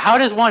 how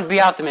does one be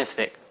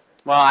optimistic?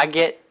 Well, I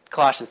get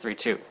Colossians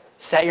 3:2.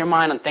 Set your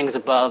mind on things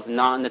above,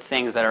 not on the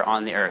things that are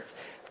on the earth.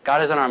 If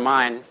God is on our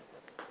mind,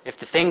 if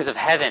the things of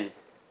heaven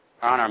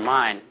are on our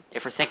mind,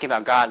 if we're thinking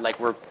about God, like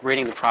we're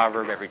reading the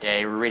proverb every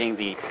day, we're reading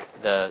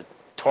the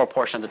Torah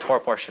portion of the Torah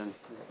portion,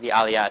 the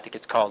Aliyah, I think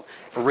it's called.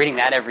 If we're reading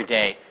that every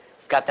day,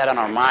 we've got that on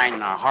our mind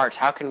and our hearts,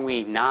 how can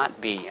we not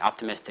be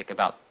optimistic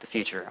about the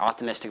future,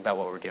 optimistic about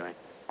what we're doing?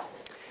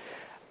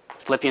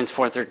 Philippians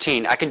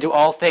 4:13, I can do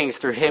all things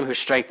through him who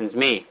strengthens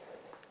me.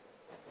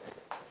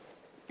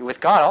 With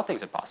God, all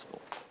things are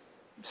possible.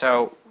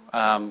 So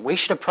we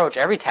should approach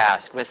every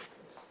task with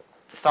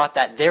the thought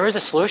that there is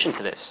a solution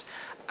to this.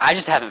 I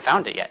just haven't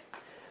found it yet.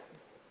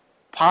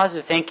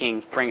 Positive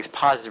thinking brings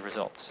positive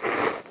results.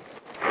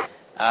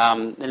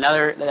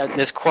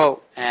 This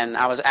quote, and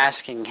I was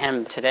asking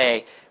him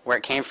today where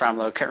it came from,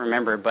 though I couldn't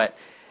remember, but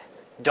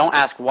don't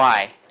ask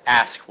why,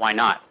 ask why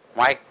not.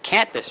 Why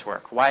can't this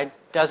work? Why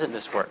doesn't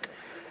this work?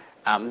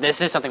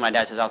 This is something my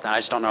dad says all the time. I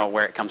just don't know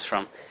where it comes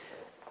from.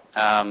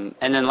 And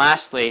then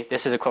lastly,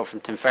 this is a quote from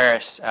Tim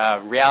Ferriss,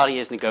 reality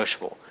is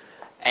negotiable.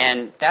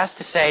 And that's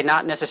to say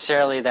not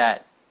necessarily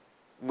that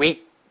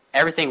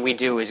everything we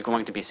do is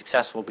going to be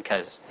successful,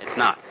 because it's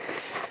not.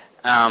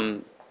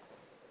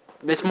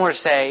 It's more to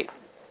say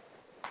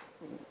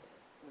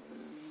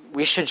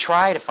we should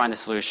try to find the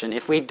solution.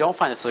 If we don't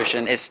find the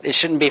solution, it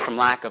shouldn't be from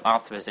lack of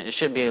optimism. It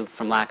should be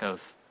from lack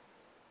of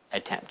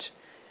attempt.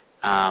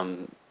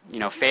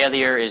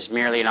 Failure is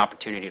merely an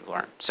opportunity to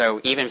learn.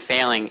 So even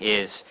failing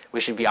we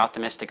should be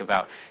optimistic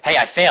about, hey,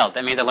 I failed.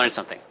 That means I learned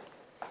something.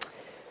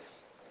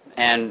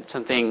 And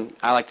something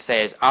I like to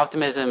say is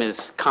optimism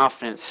is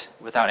confidence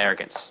without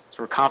arrogance.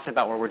 So we're confident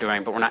about what we're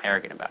doing, but we're not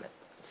arrogant about it.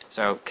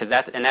 So,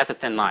 that's a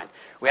thin line.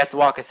 We have to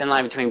walk a thin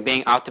line between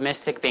being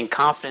optimistic, being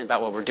confident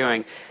about what we're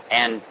doing,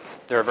 and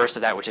the reverse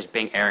of that, which is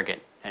being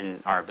arrogant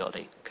in our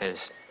ability.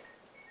 Because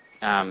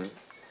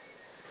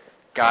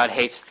God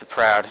hates the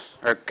proud,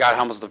 or God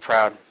humbles the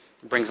proud,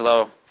 brings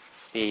low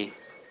the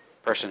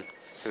person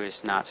who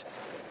is not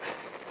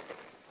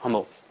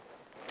humble.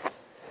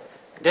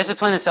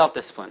 Discipline and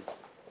self-discipline.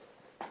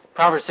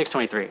 Proverbs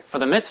 6:23. For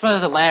the mitzvah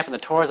is a lamp and the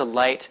Torah is a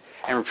light,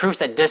 and reproofs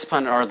that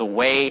discipline are the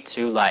way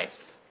to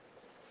life.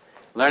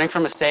 Learning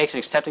from mistakes and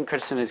accepting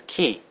criticism is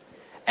key.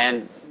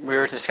 And we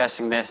were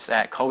discussing this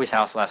at Colby's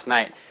house last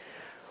night.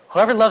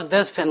 Whoever loves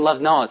discipline loves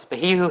knowledge, but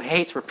he who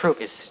hates reproof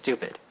is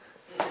stupid.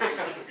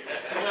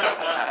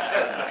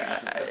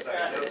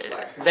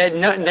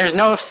 There's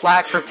no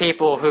slack for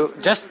people who,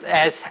 just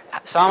as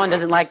Solomon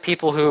doesn't like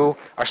people who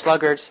are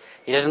sluggards,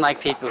 he doesn't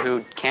like people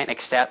who can't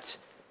accept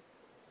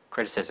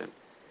criticism.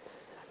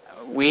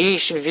 We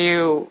should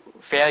view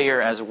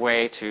failure as a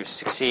way to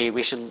succeed.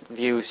 We should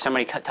view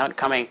somebody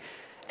coming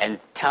and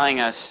telling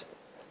us,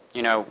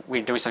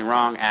 we're doing something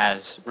wrong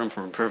as room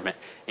for improvement.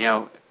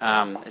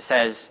 It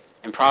says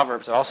in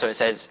Proverbs also, it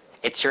says,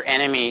 it's your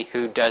enemy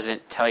who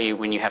doesn't tell you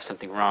when you have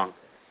something wrong.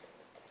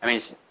 And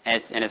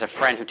it's a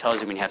friend who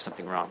tells you when you have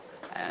something wrong.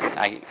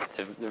 And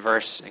the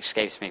verse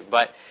escapes me.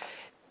 But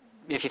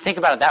if you think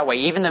about it that way,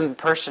 even the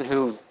person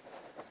who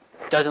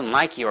doesn't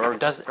like you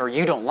or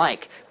you don't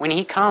like, when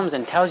he comes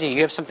and tells you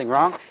you have something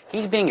wrong,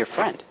 he's being your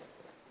friend.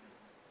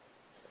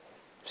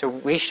 So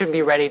we should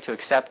be ready to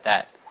accept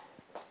that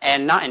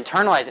and not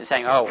internalize it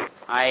saying, oh,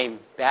 I'm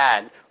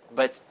bad,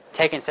 but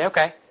take it and say,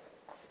 okay,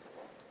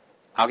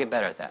 I'll get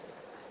better at that.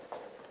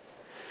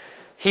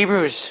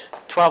 Hebrews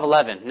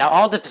 12:11. Now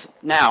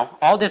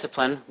all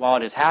discipline, while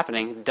it is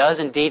happening, does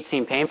indeed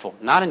seem painful,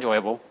 not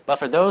enjoyable, but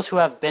for those who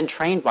have been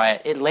trained by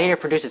it, it later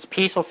produces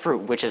peaceful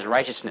fruit, which is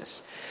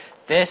righteousness.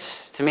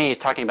 This, to me, is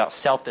talking about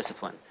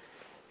self-discipline.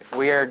 If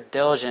we are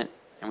diligent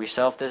and we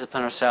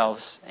self-discipline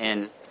ourselves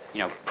in,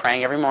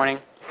 praying every morning,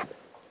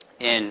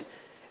 in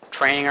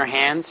training our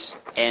hands,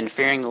 and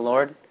fearing the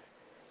Lord,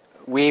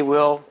 we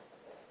will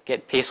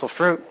get peaceful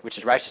fruit, which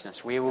is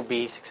righteousness. We will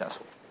be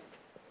successful.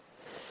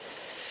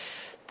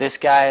 This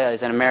guy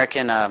is an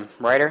American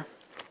writer.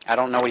 I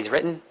don't know what he's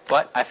written,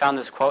 but I found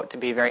this quote to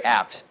be very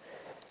apt.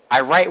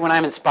 I write when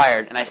I'm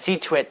inspired, and I see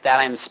to it that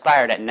I'm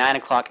inspired at 9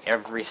 o'clock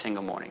every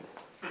single morning.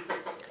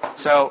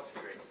 So,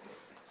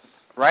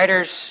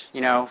 writers,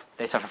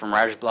 they suffer from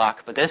writer's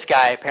block, but this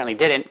guy apparently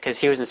didn't because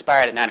he was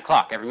inspired at 9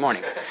 o'clock every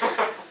morning.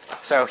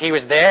 So he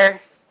was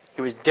there,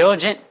 he was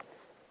diligent,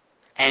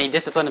 and he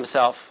disciplined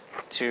himself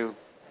to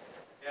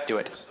do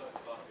it.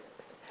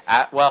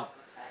 9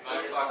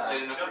 o'clock's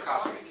late enough for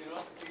coffee.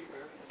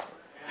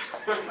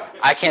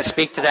 I can't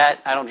speak to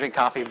that. I don't drink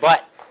coffee,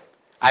 but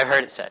I've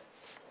heard it said.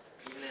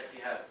 Even if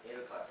you have 8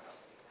 o'clock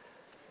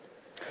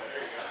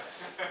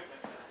coffee.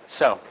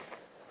 So,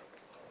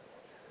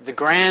 the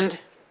grand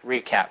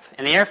recap.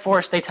 In the Air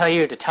Force, they tell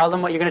you to tell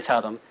them what you're going to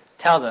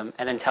tell them,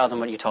 and then tell them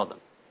what you told them.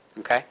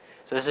 Okay?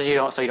 So this is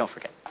so you don't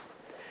forget.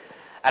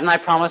 Adonai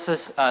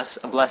promises us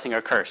a blessing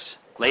or curse.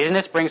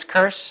 Laziness brings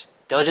curse.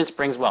 Diligence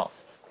brings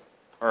wealth.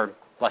 Or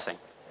blessing.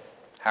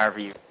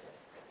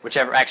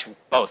 Whichever, actually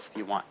both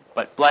you want.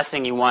 But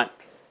blessing you want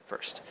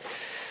first.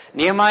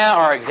 Nehemiah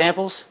are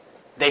examples.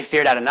 They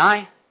feared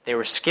Adonai. They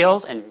were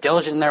skilled and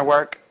diligent in their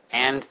work.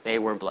 And they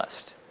were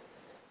blessed.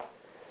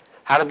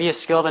 How to be a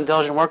skilled and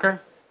diligent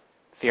worker?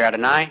 Fear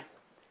Adonai.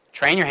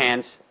 Train your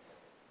hands.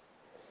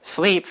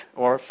 Sleep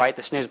or fight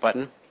the snooze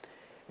button.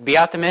 Be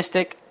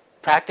optimistic.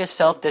 Practice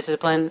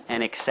self-discipline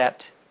and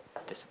accept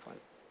discipline.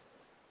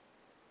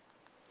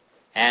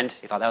 And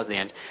you thought that was the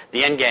end.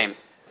 The end game.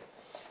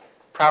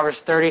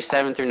 Proverbs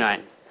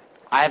 30:7-9.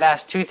 I have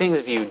asked 2 things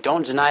of you.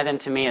 Don't deny them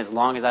to me as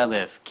long as I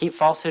live. Keep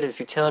falsehood and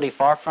futility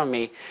far from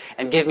me,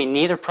 and give me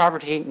neither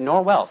poverty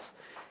nor wealth.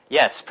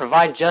 Yes,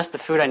 provide just the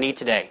food I need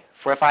today.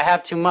 For if I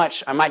have too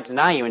much, I might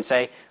deny you and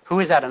say, who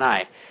is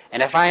Adonai?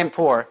 And if I am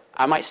poor,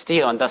 I might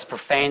steal and thus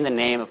profane the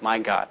name of my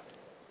God.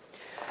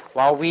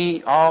 While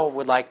we all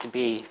would like to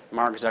be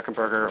Mark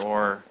Zuckerberg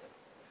or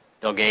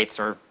Bill Gates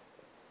or,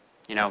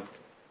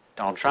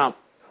 Donald Trump.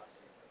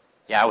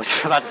 Yeah, I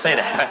was about to say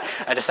that.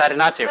 I decided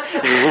not to.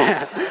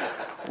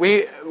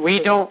 We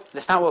don't,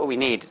 that's not what we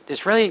need.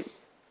 It's really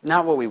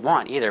not what we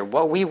want either.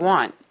 What we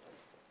want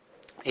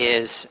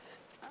is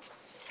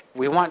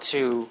we want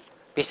to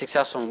be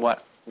successful in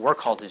what we're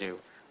called to do,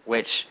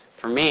 which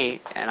for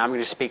me, and I'm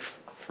going to speak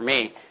for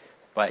me,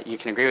 but you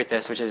can agree with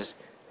this, which is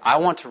I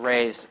want to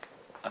raise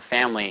a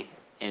family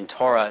in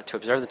Torah, to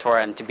observe the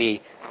Torah, and to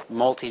be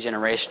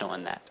multi-generational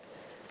in that.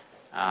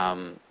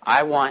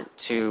 I want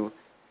to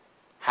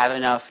have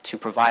enough to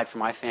provide for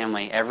my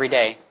family every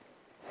day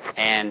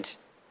and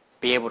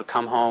be able to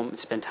come home and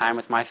spend time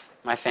with my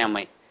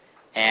family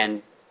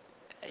and,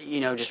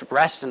 just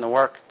rest in the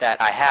work that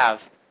I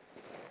have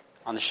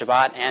on the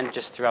Shabbat and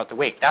just throughout the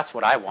week. That's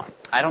what I want.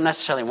 I don't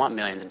necessarily want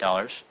millions of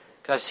dollars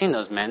because I've seen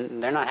those men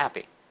and they're not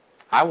happy.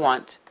 I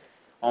want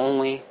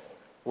only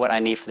what I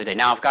need for the day.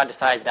 Now, if God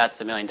decides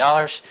that's $1 million,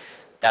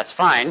 that's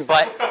fine,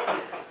 but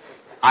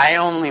I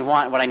only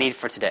want what I need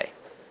for today.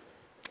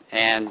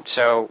 And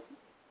so,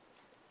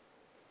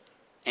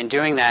 in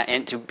doing that,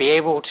 and to be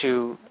able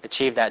to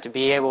achieve that, to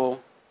be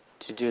able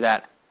to do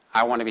that,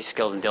 I want to be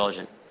skilled and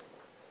diligent.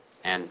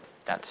 And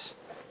that's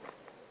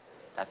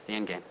the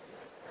end game.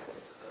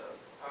 It's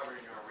Poverty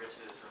Nor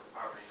Riches or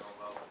Poverty Nor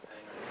Wealth,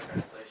 depending on your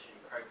translation.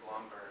 Craig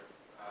Blomberg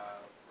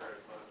wrote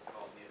a book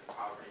called Neither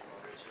Poverty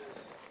Nor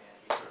Riches,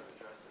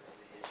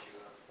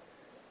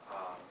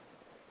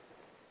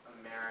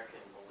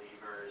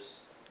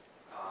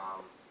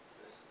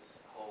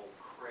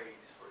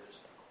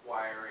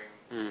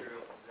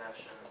 material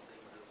possessions,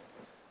 things of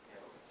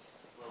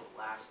little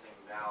lasting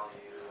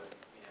value,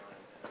 and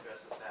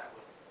addresses that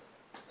with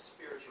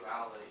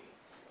spirituality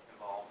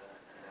involved in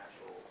an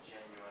actual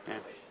genuine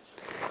relationship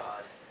with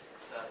God.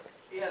 So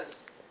he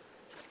has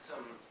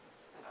some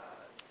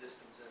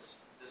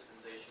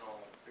dispensational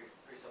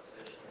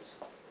presuppositions.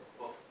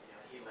 Book,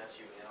 he lets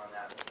you in on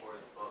that before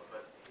the book,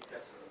 but he's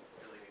got some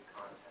really good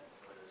content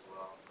to it as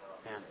well. So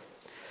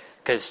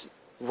because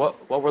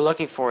what we're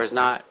looking for is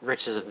not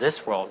riches of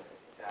this world,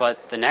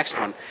 but the next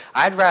one.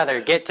 I'd rather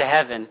get to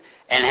heaven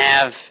and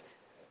have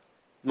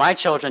my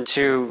children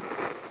to,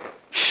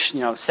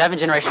 7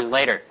 generations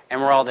later,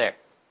 and we're all there.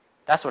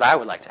 That's what I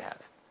would like to have.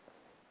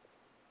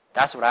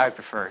 That's what I would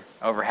prefer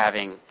over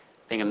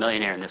being a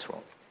millionaire in this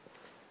world.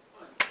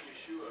 Well,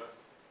 Yeshua,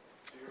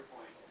 to your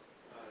point,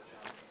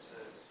 John, says,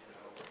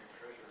 where your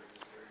treasure is,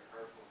 there your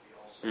heart will be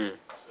also.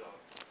 So,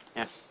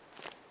 yeah. I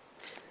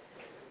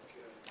think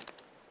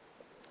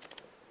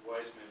the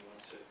wise man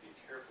once said, be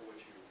careful what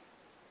you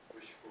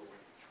wish for when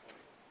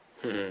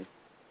you're 20.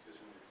 Because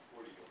when you're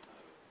 40, you'll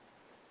have it.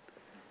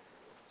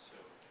 So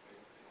I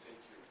think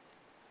you're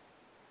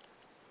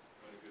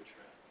on a good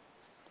track.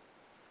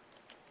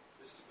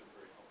 This has been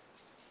very helpful.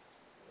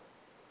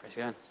 Praise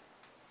God.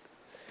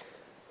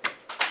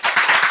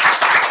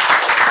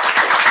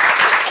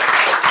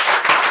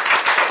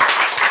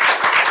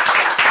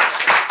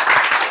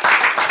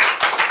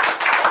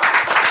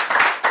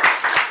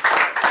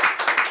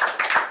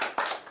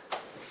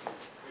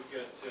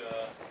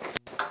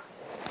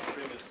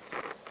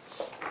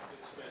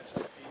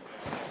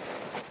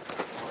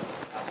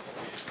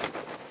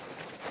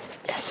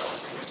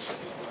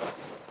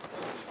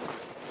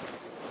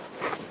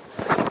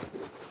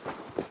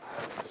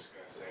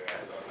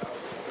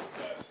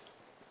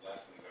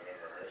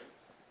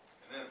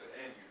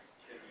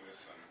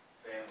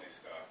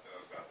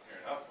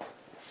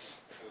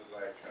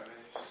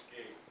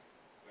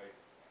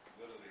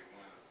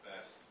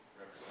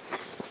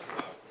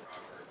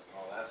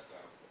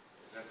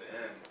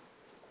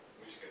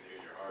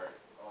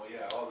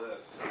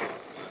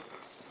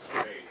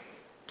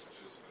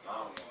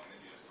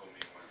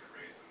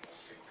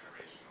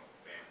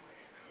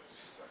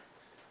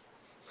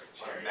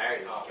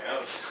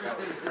 That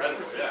was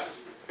incredible, yeah.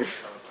 I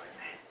was like,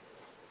 man.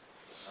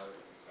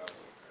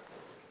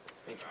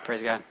 Thank you.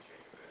 Praise God.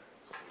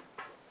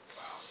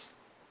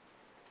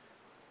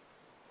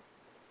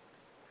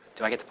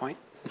 Do I get the point?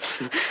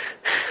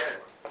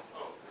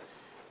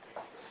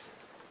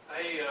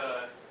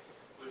 I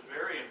was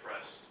very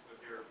impressed with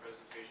your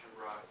presentation,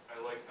 Brock. I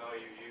like how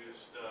you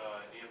used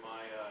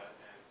Nehemiah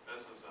and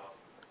Bezalel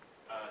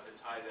to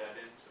tie that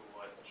into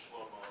what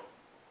Shlomo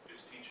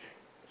is teaching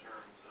in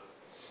terms of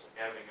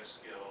having a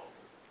skill.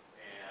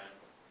 And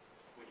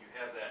when you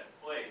have that in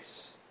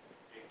place,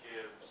 it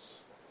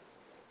gives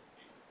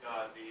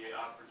God the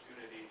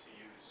opportunity to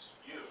use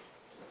you.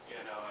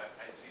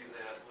 I see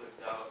that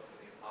lived out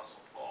in the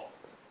Apostle Paul,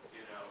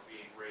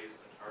 being raised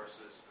in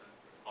Tarsus and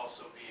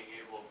also being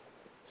able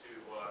to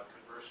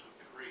converse with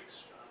the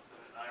Greeks.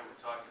 Jonathan and I were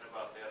talking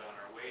about that on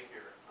our way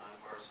here on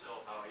Mars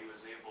Hill, how he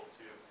was able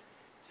to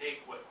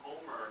take what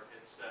Homer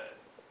had said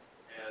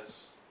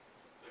as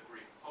the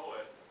Greek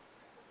poet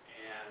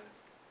and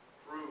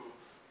prove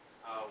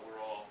how we're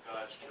all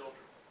God's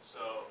children.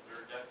 So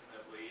there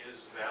definitely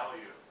is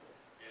value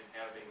in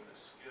having the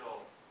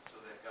skill so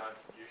that God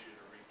can use you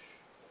to reach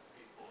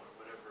people or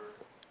whatever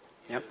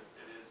it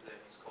is that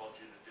He's called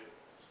you to do.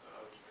 So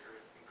I was very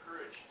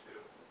encouraged too.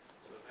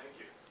 So thank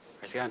you.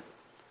 Praise God.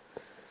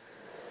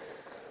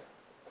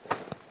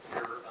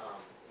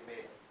 You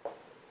made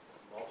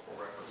multiple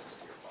references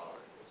to your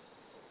father. He was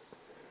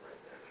sitting right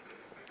there.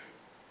 And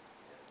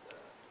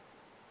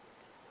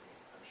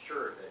I'm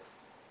sure that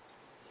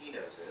he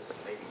knows this, and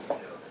maybe you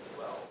know it as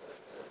well,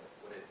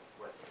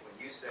 but when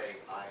you say,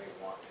 I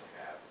want to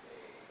have a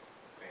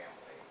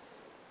family,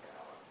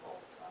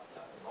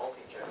 a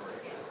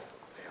multi-generational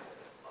family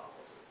that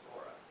follows the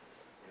Torah,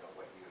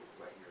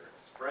 what you're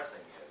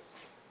expressing is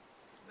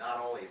not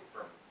only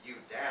from you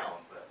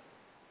down, but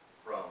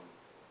from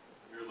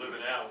You're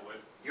living out what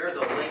you're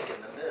the link in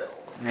the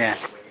middle. Yeah.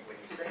 When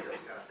you say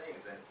those kind of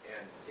things, and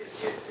it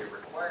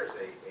requires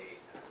a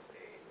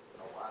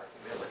lot of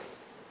humility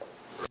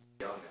for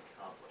a young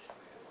accomplished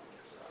man like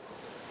yourself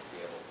to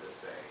be able to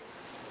say,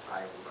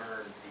 I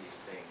learned these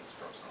things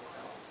from someone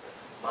else.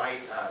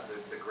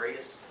 The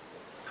greatest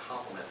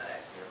compliment that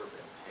I've ever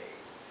been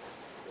paid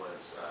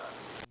was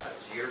it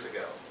was years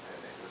ago, and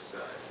it was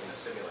in a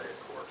simulated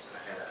course, and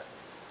I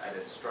had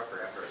an instructor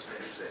after I was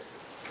finished said,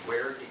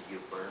 where did you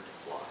learn to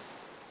fly?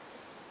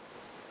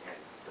 And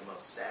the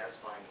most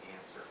satisfying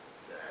answer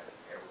that I've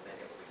ever been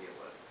able to give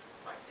was,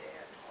 my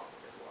dad taught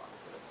me to fly.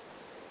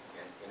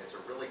 And it's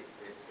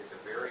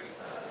a very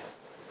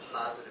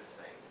positive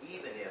thing,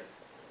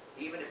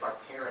 even if our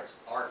parents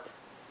aren't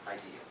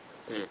ideal,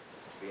 to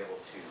be able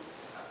to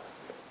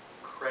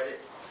credit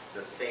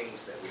the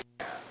things that we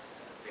have,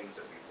 the things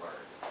that we've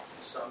learned, in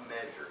some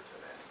measure to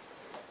them.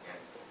 And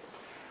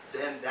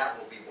then that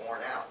will be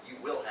borne out. You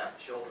will have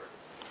children.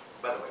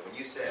 By the way, when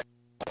you said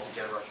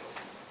generational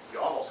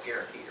almost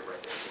guaranteed it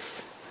right there.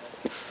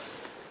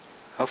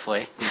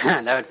 Hopefully.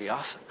 That would be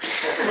awesome.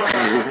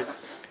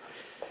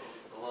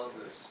 Along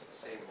those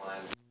same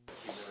lines of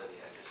humility,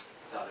 I just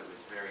thought it was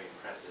very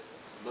impressive.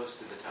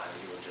 Most of the time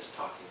you were just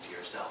talking to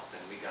yourself,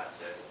 and we got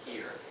to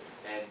hear.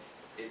 And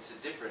it's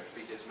different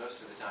because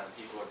most of the time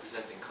people are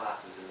presenting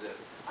classes as if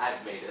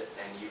I've made it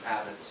and you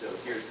haven't, so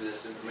here's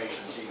this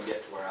information so you can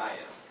get to where I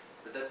am.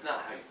 But that's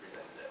not how you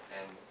presented it.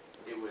 And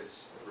it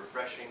was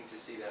refreshing to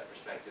see that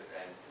perspective,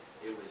 and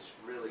it was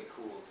really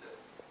cool to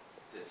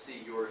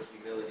see your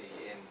humility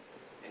and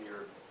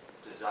your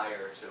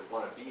desire to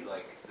want to be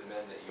like the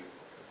men that you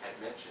had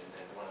mentioned,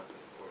 and one of them,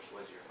 of course,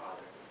 was your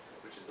father,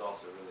 which is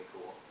also really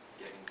cool,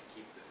 getting to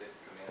keep the fifth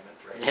commandment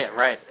right Yeah, there.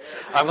 right.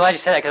 I'm glad you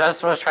said that, because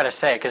that's what I was trying to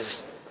say,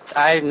 because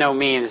I no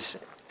means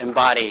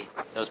embody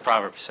those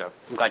proverbs, so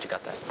I'm glad you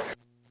got that.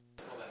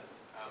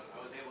 I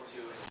was able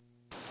to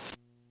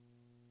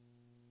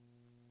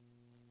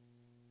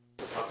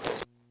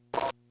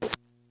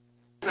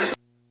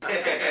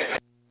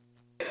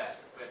that,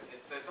 but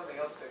it's something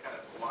else to kind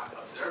of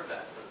observe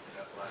that for the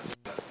last few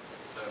months.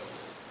 So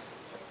just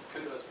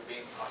kudos for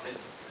being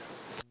authentic.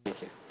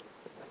 Thank you.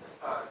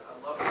 I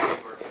love how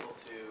you were able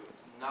to you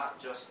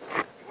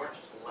weren't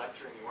just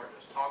lecturing, you weren't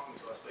just talking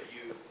to us, but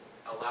you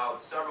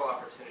allowed several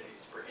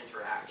opportunities for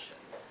interaction,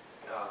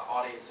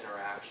 audience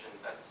interaction.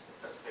 That's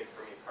big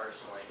for me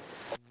personally.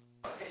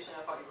 Occasionally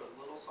I thought you were a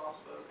little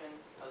soft-spoken.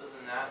 Other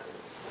than that,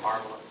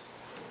 marvelous.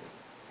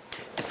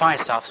 Define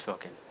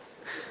soft-spoken.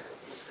 Just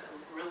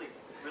really,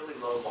 really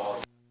low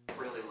volume.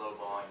 Really low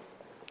volume.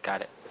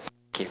 Got it.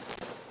 Thank you.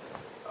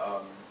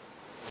 I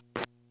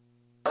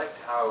liked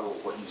how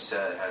what you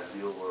said had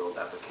real-world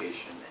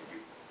application, and you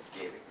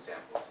gave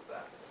examples of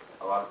that.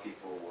 A lot of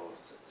people will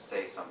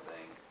say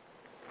something,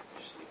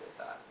 just leave it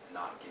at that, and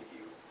not give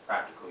you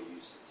practical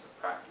uses,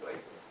 or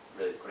like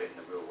really put it in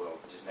the real world.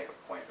 Just make a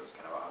point that was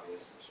kind of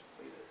obvious and just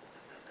leave it.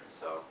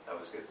 So that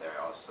was good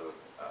there. Also,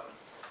 I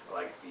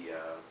like the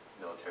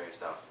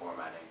military-style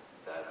formatting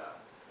that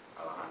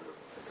Alejandro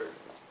heard.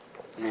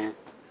 Yeah.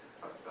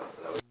 Talked about,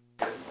 so that was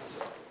good.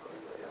 So,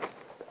 yeah.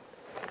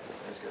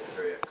 It was good.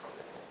 Very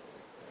accommodating.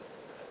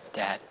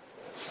 Dad.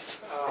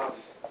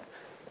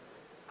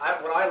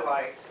 What I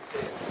liked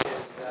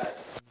is that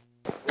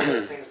one of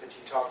the things that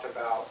you talked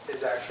about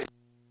is actually,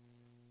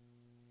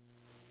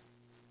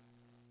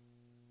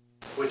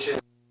 which is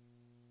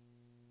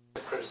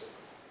criticism.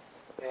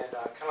 And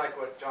kind of like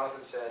what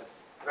Jonathan said,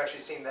 I've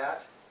actually seen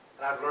that,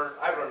 and I've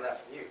learned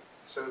that from you.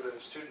 So the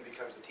student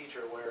becomes the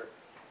teacher, where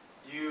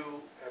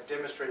you have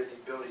demonstrated the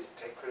ability to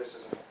take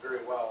criticism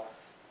very well,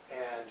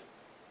 and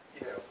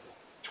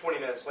 20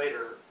 minutes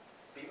later,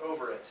 be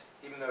over it,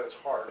 even though it's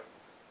hard,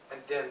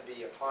 and then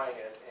be applying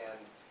it. And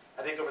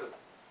I think over the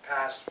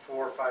past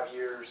 4 or 5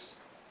 years,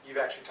 you've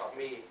actually taught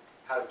me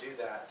how to do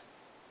that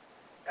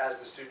as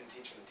the student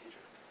teaching the teacher.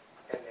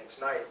 And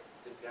tonight,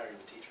 now you're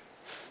the teacher.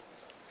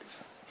 So,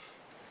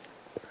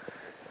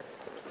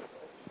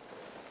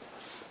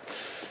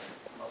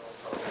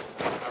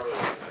 I really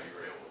like how you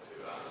were able to,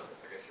 I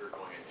guess you were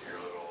going into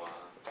your little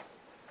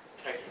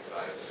techie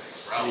side of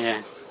things. Where I was Yeah.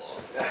 really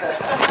lost.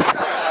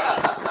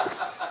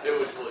 It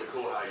was really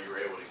cool how you were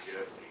able to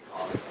get the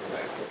cause and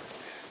effect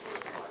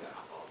and find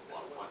out a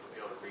lot of fun to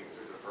be able to read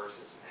through the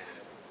verses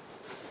and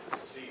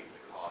see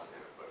the cause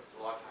and effect.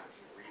 So a lot of times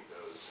you read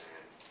those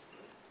and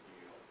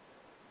you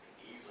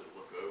can easily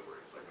look over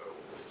it. It's like, oh,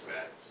 this is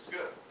bad, this is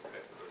good. Okay,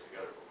 put those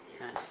together. But when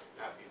you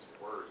have these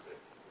words that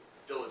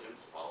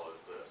diligence follows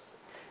this,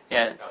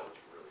 Yeah. that was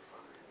really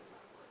fun reading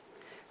that way.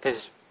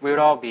 Because we would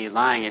all be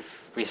lying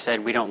if we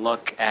said we don't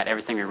look at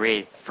everything we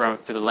read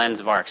through the lens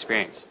of our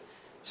experience.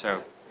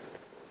 So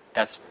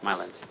that's my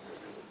lens.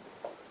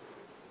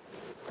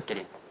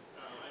 Gideon. I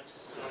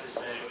just wanted to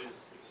say it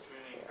was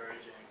extremely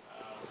encouraging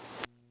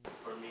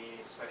for me,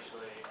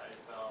 especially. I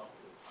felt,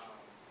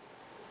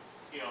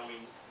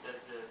 that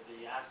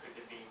the aspect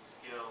of being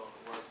skilled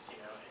works,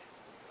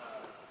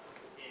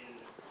 in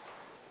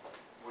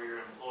where you're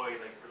employed,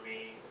 like for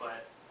me,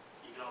 but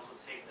you can also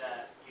take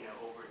that,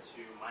 over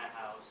to my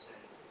house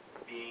and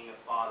being a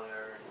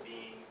father and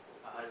being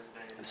a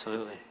husband.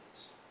 Absolutely. And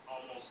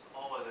almost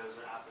all of those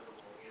are applicable,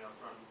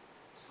 from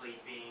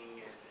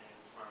sleeping and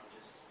from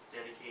just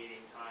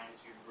dedicating time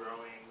to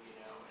growing,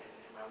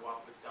 in my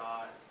walk with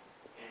God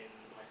and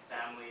my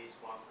family's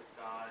walk with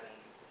God, and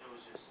it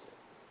was just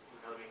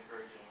incredibly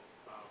encouraging.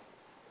 I'm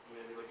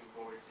going to be looking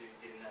forward to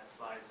getting that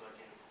slide so I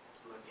can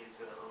look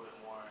into it a little bit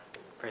more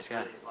and Praise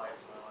God. really apply it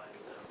to my life.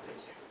 So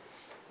thank you.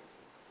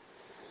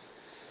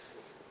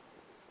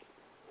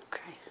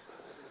 Okay.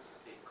 Since you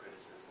take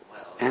criticism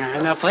well.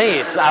 No,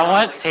 please. I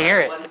want to hear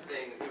it. One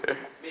thing,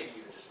 maybe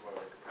even just more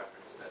like a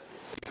preference, but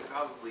you could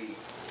probably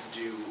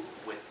do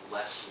with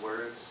less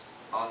words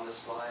on the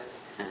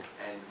slides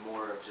and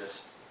more of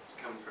just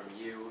come from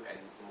you and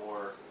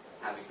more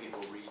having people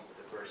read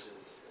the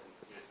verses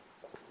and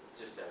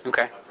just a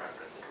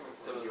preference.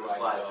 Some of your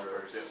slides are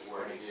a bit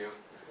wordy.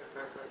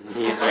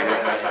 Yes,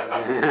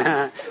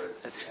 right.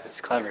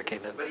 That's clever,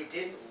 Caleb. But he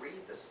didn't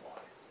read the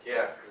slides.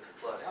 Yeah.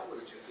 That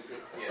was just a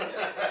good thing.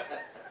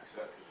 Except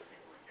for the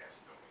people in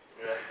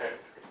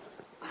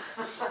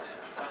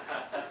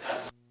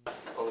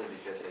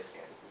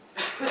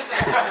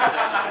You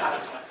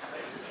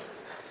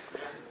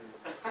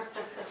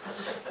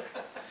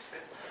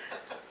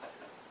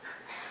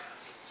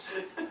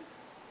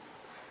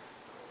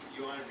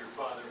honored your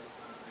father.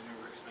 I know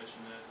Rick's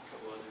mentioned that, a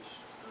couple others.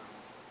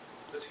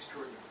 That's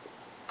extraordinary.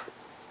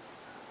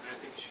 And I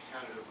think you should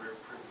count it a rare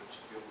privilege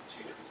to be able to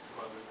teach with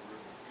your father in the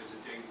room, because a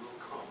day will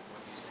come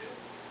when he's dead.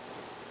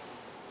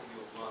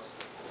 You'll have lost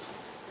that.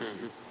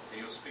 And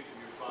you'll speak of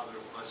your father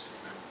of blessed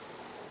memory.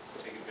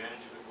 Take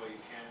advantage of it while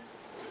you can.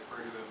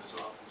 Defer to him as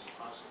often as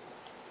possible.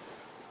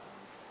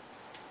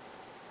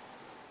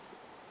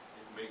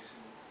 It makes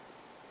him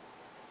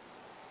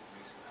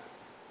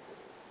happy.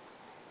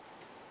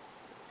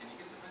 And you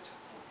get the mental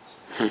points.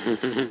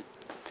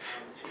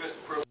 You dressed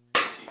appropriately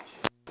to teach.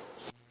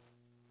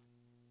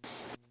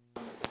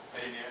 I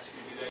didn't ask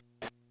you to do that.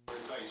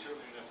 You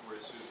certainly didn't have to wear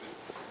a suit, but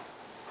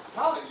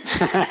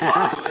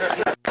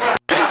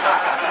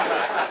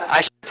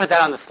I should put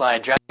that on the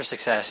slide. Dress for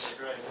success.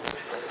 that's right.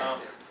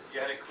 You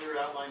had a clear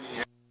outline and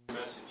you had a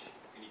message,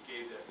 and you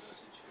gave that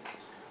message. It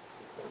was good.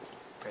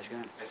 Praise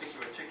God. I think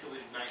you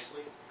articulated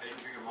nicely. I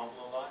didn't hear you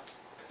mumble a lot.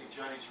 I think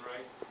Johnny's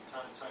right. From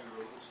time to time, you're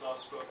a little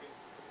soft-spoken.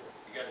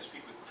 You got to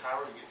speak with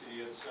power to get to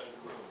the other side of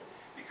the room.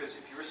 Because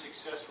if you're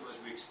successful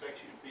as we expect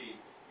you to be,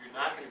 you're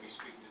not going to be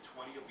speaking to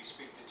 20. You'll be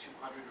speaking to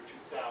 200 or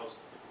 2,000.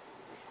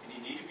 And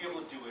you need to be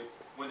able to do it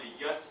when the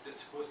yutz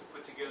that's supposed to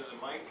put together the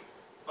mic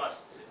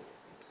busts it.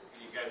 And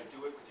you got to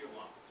do it with your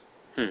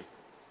lungs.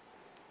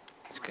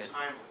 That's You were good.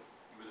 timely.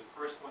 You were the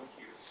first one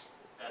here.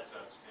 That's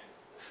outstanding.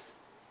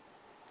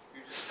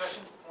 Your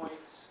discussion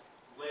points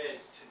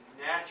led to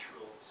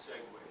natural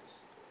segues.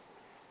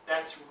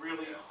 That's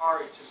really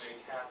hard to make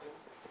happen.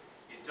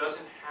 It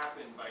doesn't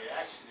happen by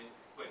accident,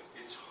 but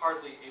it's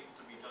hardly able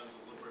to be done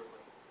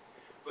deliberately.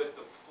 But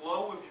the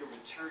flow of your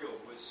material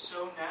was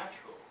so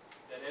natural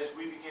that as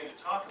we began to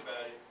talk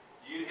about it,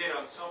 you'd hit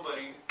on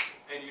somebody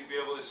and you'd be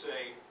able to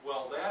say,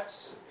 well,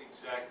 that's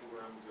exactly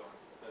where I'm going.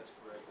 That's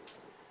great.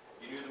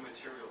 You knew the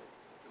material.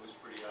 It was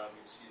pretty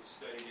obvious. You'd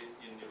studied it.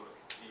 You knew it.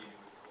 You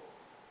knew it cold.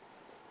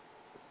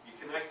 You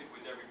connected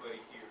with everybody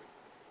here.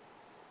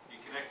 You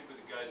connected with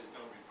the guys that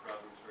don't read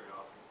Proverbs very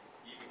often.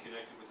 You even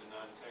connected with the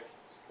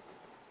non-techies.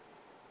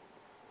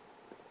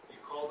 You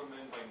called them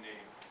in by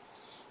name.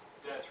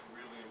 That's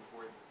really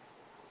important.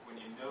 When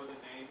you know the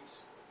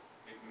names,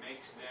 it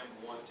makes them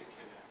want to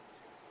connect.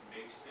 It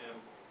makes them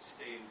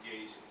stay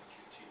engaged in what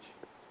you're teaching.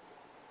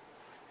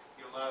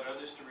 You allowed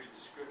others to read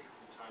the scripture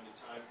from time to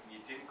time, and you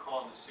didn't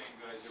call on the same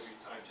guys every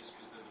time just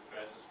because they're the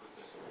fastest with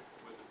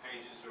the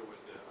pages or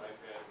with the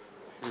iPad,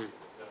 whatever it may be.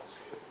 That was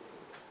good.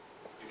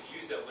 If you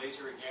use that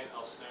laser again,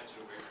 I'll snatch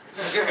it away from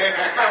you.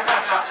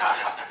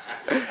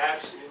 There's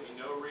absolutely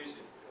no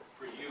reason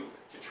for you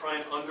to try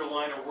and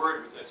underline a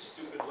word with that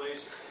stupid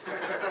laser.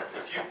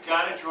 If you've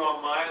got to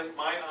draw my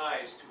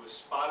eyes to a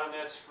spot on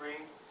that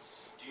screen,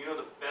 do you know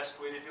the best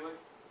way to do it?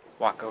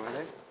 Walk over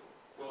there.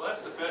 Well,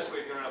 that's the best way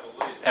if you don't have a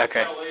laser.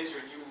 Okay. If you have a laser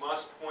and you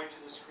must point to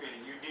the screen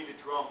and you need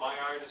to draw my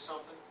eye to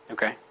something,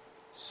 Okay.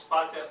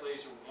 spot that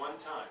laser one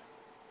time.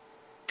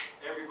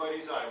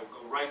 Everybody's eye will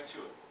go right to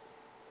it.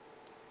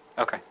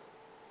 Okay.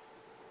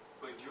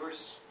 But your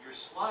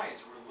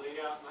slides were laid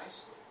out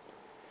nicely.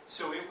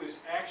 So it was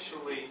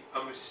actually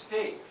a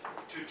mistake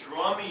to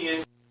draw me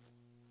in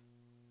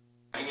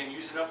and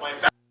using up my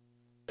back.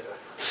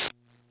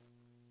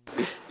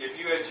 If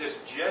you had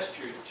just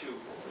gestured to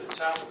the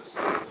top of the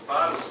slide, the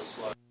bottom of the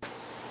slide,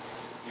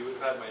 you would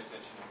have had my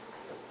attention.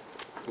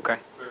 Okay.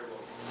 Very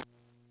well.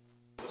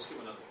 Let's give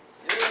another.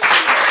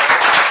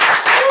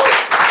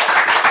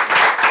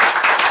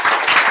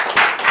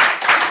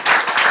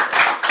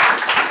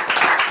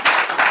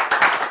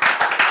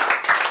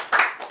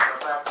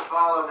 We'll have to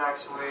follow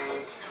next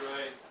week. That's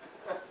right.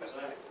 Who's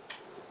that?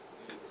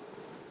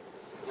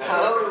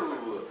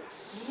 Oh.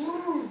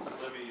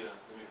 Let me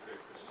pray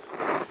for us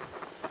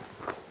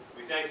too.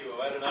 We thank you,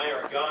 O Adonai,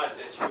 our God,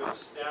 that you have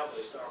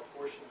established our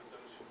portion with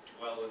those who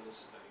dwell in this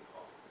study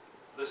hall,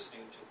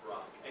 listening to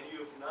Brock. And you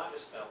have not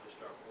established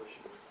our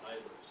portion with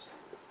idlers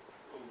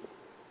who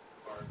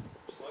are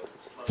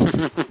sluggards.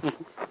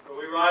 But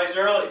we rise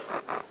early,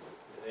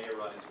 and they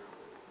arise early.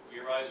 We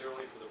arise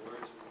early for the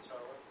words of the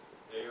Torah.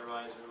 They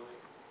arise early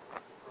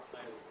for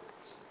idle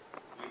words.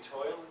 We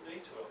toil and they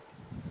toil.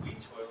 We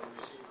toil and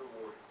receive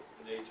reward,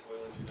 and they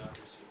toil and do not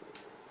receive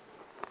reward.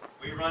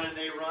 We run and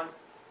they run.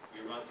 We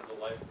run to the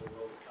life of the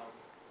world to come,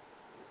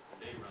 and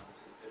they run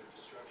to the pit of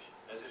destruction.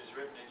 As it is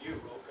written in you,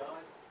 O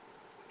God,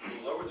 you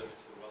lower them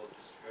into the well of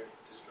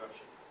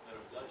destruction, and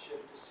of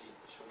bloodshed and deceit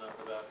shall not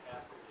put out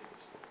half their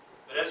days.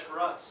 But as for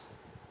us,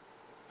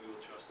 we will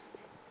trust in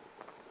you.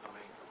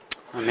 Amen.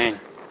 Amen.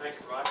 Thank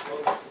you, Rock.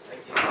 Well done.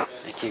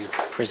 Thank you.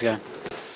 Praise God.